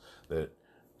concepts that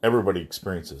everybody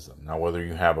experiences them. Now, whether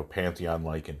you have a pantheon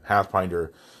like in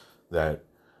Pathfinder that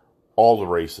all the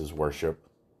races worship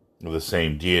the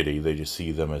same deity, they just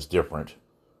see them as different,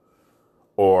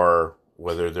 or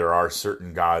whether there are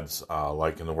certain gods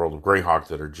like in the world of Greyhawk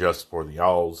that are just for the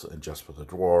elves and just for the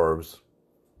dwarves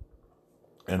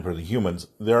and for the humans,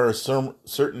 there are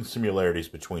certain similarities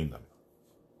between them.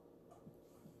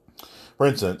 For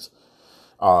instance,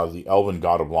 the elven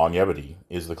god of longevity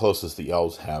is the closest the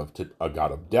elves have to a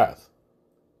god of death.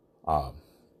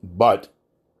 But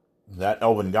that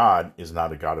elven god is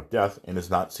not a god of death and is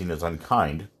not seen as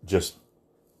unkind, just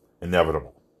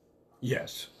inevitable.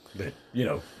 Yes.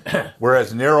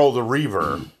 Whereas Nero the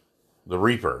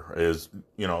Reaper is,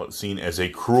 seen as a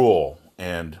cruel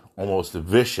and almost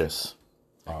vicious.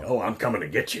 I'm coming to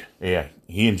get you. Yeah,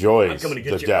 he enjoys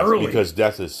the death early, because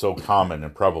death is so common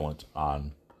and prevalent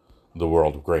on the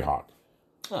world of Greyhawk.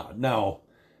 Now,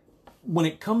 when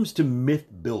it comes to myth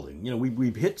building,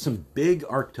 we've hit some big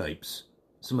archetypes,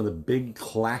 some of the big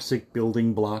classic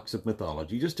building blocks of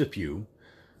mythology, just a few.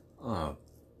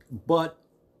 But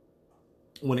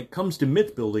when it comes to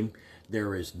myth building,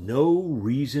 there is no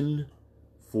reason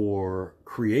for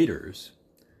creators,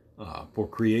 for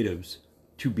creatives,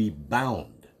 to be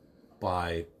bound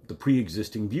by the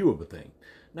pre-existing view of a thing.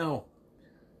 Now,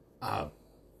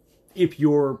 if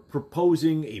you're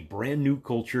proposing a brand new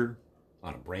culture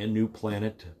on a brand new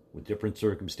planet with different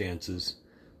circumstances,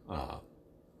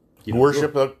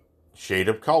 worship a shade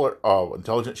of color,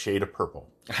 intelligent shade of purple.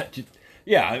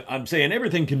 Yeah, I'm saying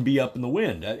everything can be up in the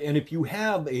wind. And if you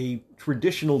have a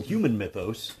traditional human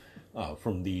mythos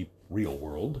from the real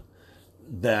world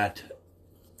that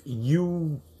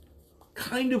you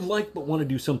kind of like but want to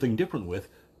do something different with,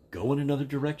 go in another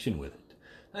direction with it.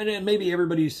 And maybe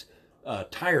everybody's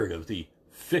tired of the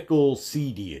fickle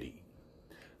sea deity.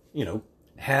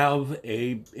 have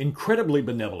a incredibly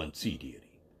benevolent sea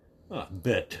deity.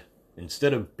 That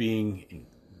instead of being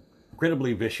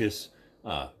incredibly vicious,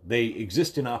 they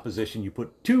exist in opposition. You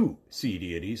put two sea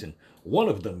deities, and one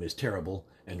of them is terrible,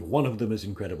 and one of them is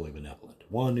incredibly benevolent.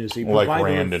 One is a Like provider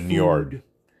Rand of and food. Njord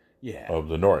Yeah, of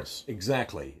the Norse.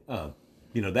 exactly.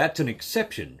 That's an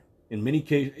exception. In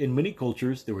many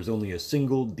cultures, there was only a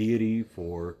single deity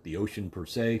for the ocean per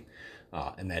se,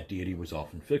 and that deity was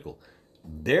often fickle.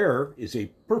 There is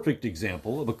a perfect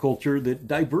example of a culture that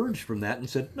diverged from that and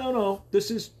said, no,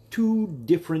 this is two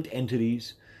different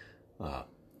entities,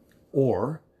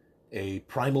 or a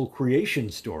primal creation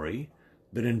story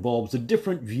that involves a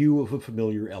different view of a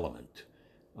familiar element.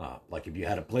 Like if you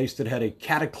had a place that had a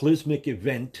cataclysmic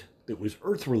event that was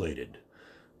Earth-related,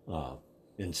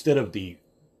 instead of the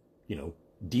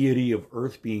deity of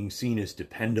Earth being seen as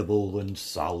dependable and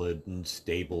solid and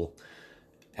stable,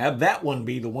 have that one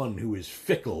be the one who is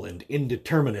fickle and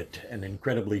indeterminate and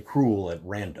incredibly cruel at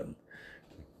random.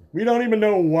 We don't even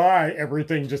know why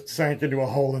everything just sank into a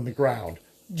hole in the ground.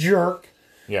 Jerk.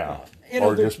 Yeah. You know,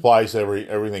 Or just flies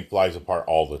everything flies apart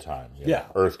all the time. Yeah.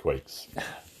 Earthquakes.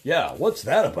 Yeah, what's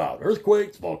that about?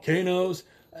 Earthquakes, volcanoes?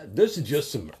 This is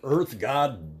just some Earth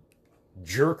God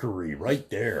jerkery right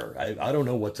there. I don't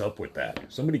know what's up with that.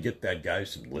 Somebody get that guy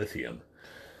some lithium.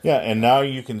 Yeah, and now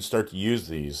you can start to use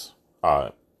these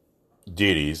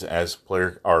deities as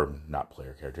not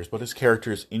player characters, but as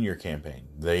characters in your campaign.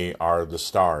 They are the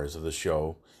stars of the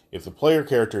show. If the player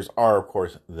characters are, of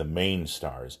course, the main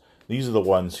stars, these are the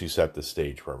ones who set the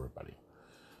stage for everybody.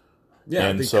 Yeah,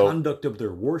 And the so- conduct of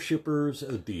their worshippers,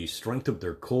 the strength of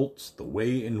their cults, the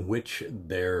way in which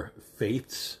their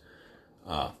faiths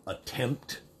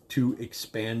attempt to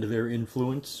expand their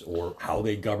influence, or how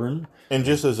they govern. And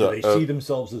just as Do they see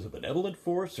themselves as a benevolent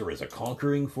force or as a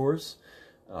conquering force?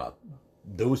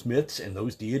 Those myths and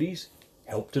those deities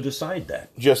help to decide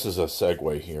that. just as a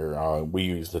segue here, we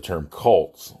use the term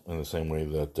cults in the same way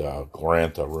that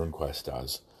Glorantha RuneQuest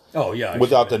does. Oh, yeah.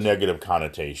 Without the negative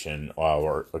connotation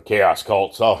or chaos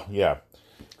cults. Oh, yeah.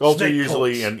 Cults are Snake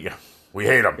usually, cults. and yeah, we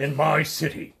hate them. In my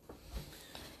city.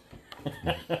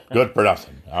 Good for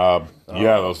nothing. Yeah,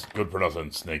 those good for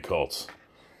nothing snake cults.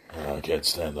 I can't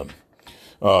stand them.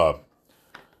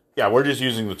 Yeah, we're just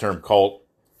using the term cult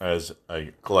as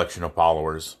a collection of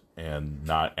followers and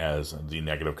not as the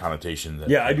negative connotation that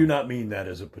Yeah, I do not mean that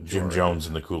as a pejorative. Jim Jones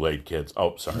and the Kool-Aid Kids.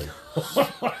 Oh, sorry.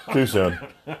 Too soon.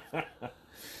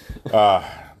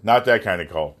 Not that kind of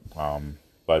cult,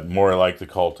 but more like the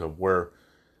cult of where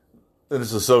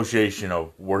this association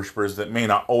of worshipers that may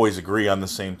not always agree on the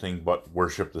same thing, but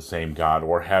worship the same God,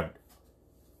 or have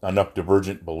enough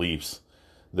divergent beliefs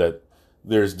that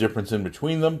there's difference in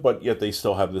between them, but yet they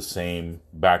still have the same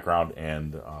background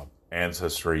and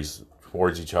ancestries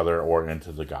towards each other or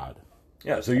into the God.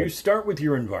 Yeah, so you start with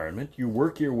your environment, you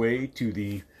work your way to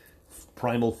the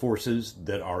primal forces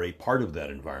that are a part of that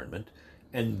environment,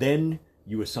 and then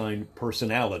you assign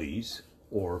personalities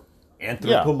or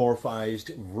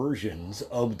anthropomorphized versions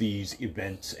of these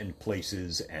events and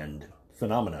places and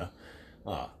phenomena,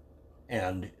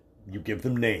 and you give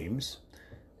them names,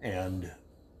 and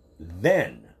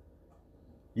then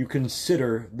you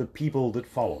consider the people that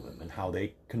follow them and how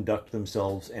they conduct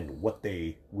themselves and what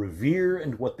they revere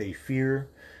and what they fear.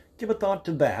 Give a thought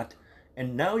to that.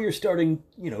 And now you're starting,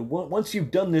 once you've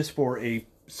done this for a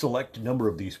select number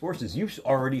of these forces, you've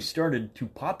already started to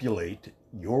populate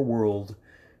your world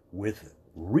with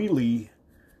really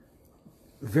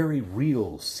very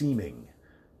real seeming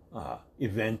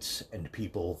events and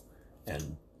people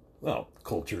and,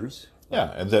 cultures.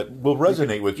 Yeah, and that will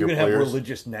resonate with You your can have players.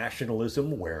 religious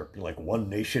nationalism where, like, one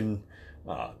nation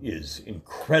is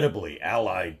incredibly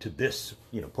allied to this,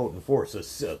 potent force.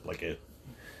 Like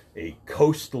a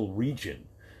coastal region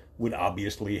would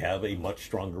obviously have a much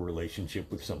stronger relationship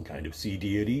with some kind of sea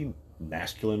deity,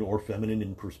 masculine or feminine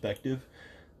in perspective.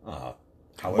 However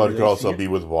But it they could also see it. be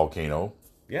with a volcano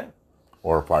Yeah.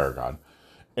 or a fire god.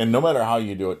 And no matter how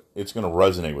you do it, it's going to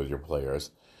resonate with your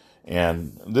players.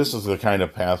 And this is the kind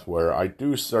of path where I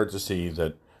do start to see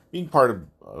that being part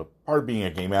of being a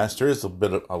game master is a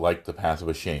bit like the path of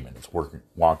a shaman. It's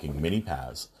walking many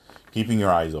paths, keeping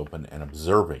your eyes open and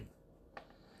observing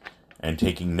and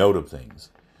taking note of things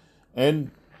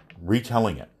and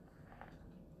retelling it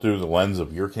through the lens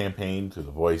of your campaign, through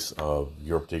the voice of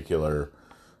your particular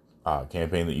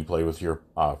campaign that you play with your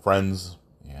friends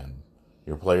and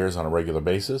your players on a regular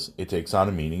basis. It takes on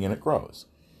a meaning and it grows.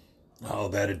 Oh,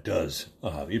 that it does.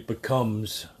 It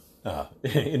becomes,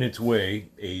 in its way,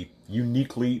 a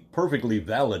uniquely, perfectly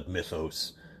valid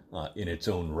mythos in its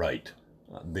own right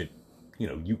that,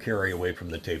 you carry away from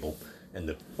the table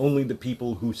and only the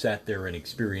people who sat there and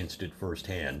experienced it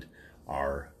firsthand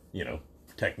are,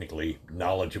 technically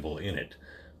knowledgeable in it.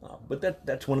 But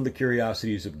that's one of the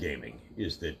curiosities of gaming,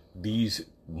 is that these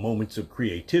moments of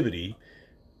creativity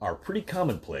are pretty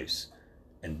commonplace.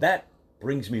 And that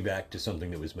brings me back to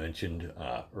something that was mentioned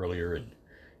earlier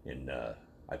in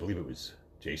I believe it was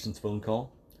Jason's phone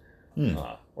call.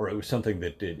 Or it was something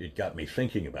that it got me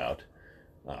thinking about,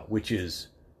 which is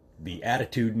the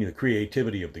attitude and the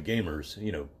creativity of the gamers.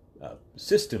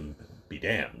 System be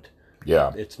damned.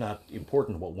 Yeah. It's not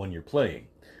important what one you're playing.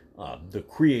 The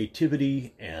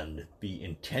creativity and the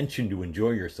intention to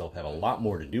enjoy yourself have a lot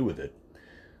more to do with it.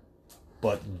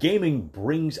 But gaming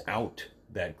brings out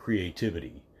that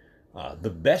creativity. The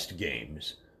best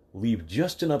games leave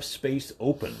just enough space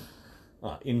open,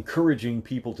 encouraging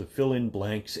people to fill in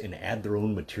blanks and add their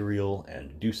own material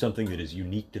and do something that is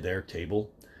unique to their table.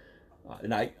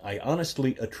 And I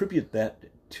honestly attribute that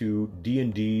to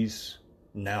D&D's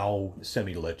now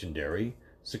semi-legendary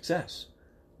success.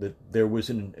 That there was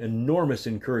an enormous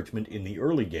encouragement in the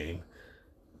early game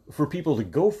for people to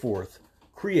go forth,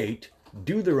 create,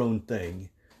 do their own thing,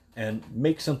 and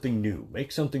make something new.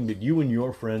 Make something that you and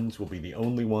your friends will be the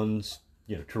only ones,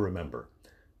 to remember.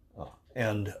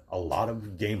 And a lot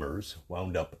of gamers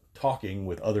wound up talking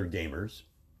with other gamers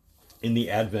in the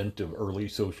advent of early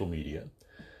social media,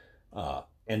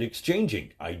 and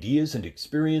exchanging ideas and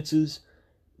experiences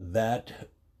that,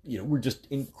 were just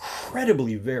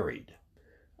incredibly varied.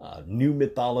 New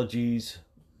mythologies,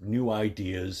 new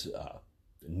ideas,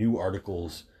 new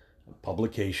articles,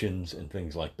 publications, and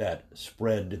things like that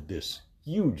spread this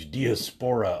huge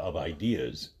diaspora of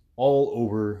ideas all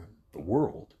over the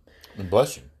world. And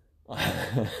bless you.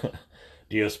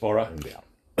 Diaspora? Yeah.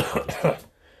 All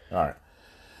right.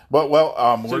 But,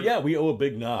 well, we owe a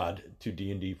big nod to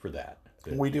D&D for that.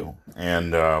 We do.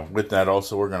 And with that,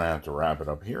 also, we're going to have to wrap it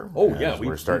up here. Oh, yeah.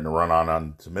 We're starting to run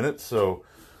on to minutes, so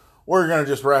we're going to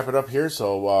just wrap it up here.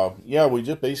 So, we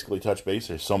just basically touch base.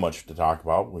 There's so much to talk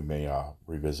about. We may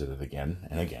revisit it again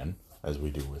and again, as we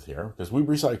do with here, because we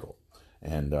recycle.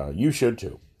 And you should,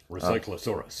 too.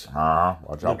 Recyclosaurus.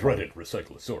 Watch out. The dreaded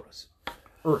Recyclosaurus.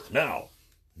 Earth now.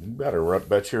 You better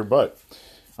bet your butt.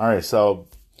 All right, so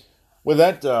with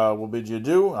that, we'll bid you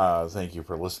adieu. Thank you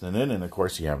for listening in. And, of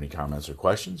course, if you have any comments or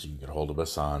questions, you can get a hold of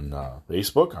us on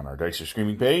Facebook, on our Dice Are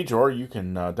Screaming page, or you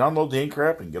can download the Anchor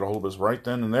app and get a hold of us right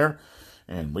then and there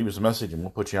and leave us a message, and we'll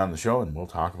put you on the show, and we'll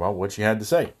talk about what you had to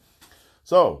say.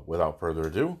 So, without further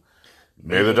ado,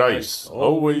 may the dice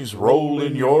always roll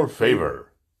in your favor.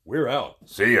 We're out.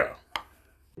 See ya.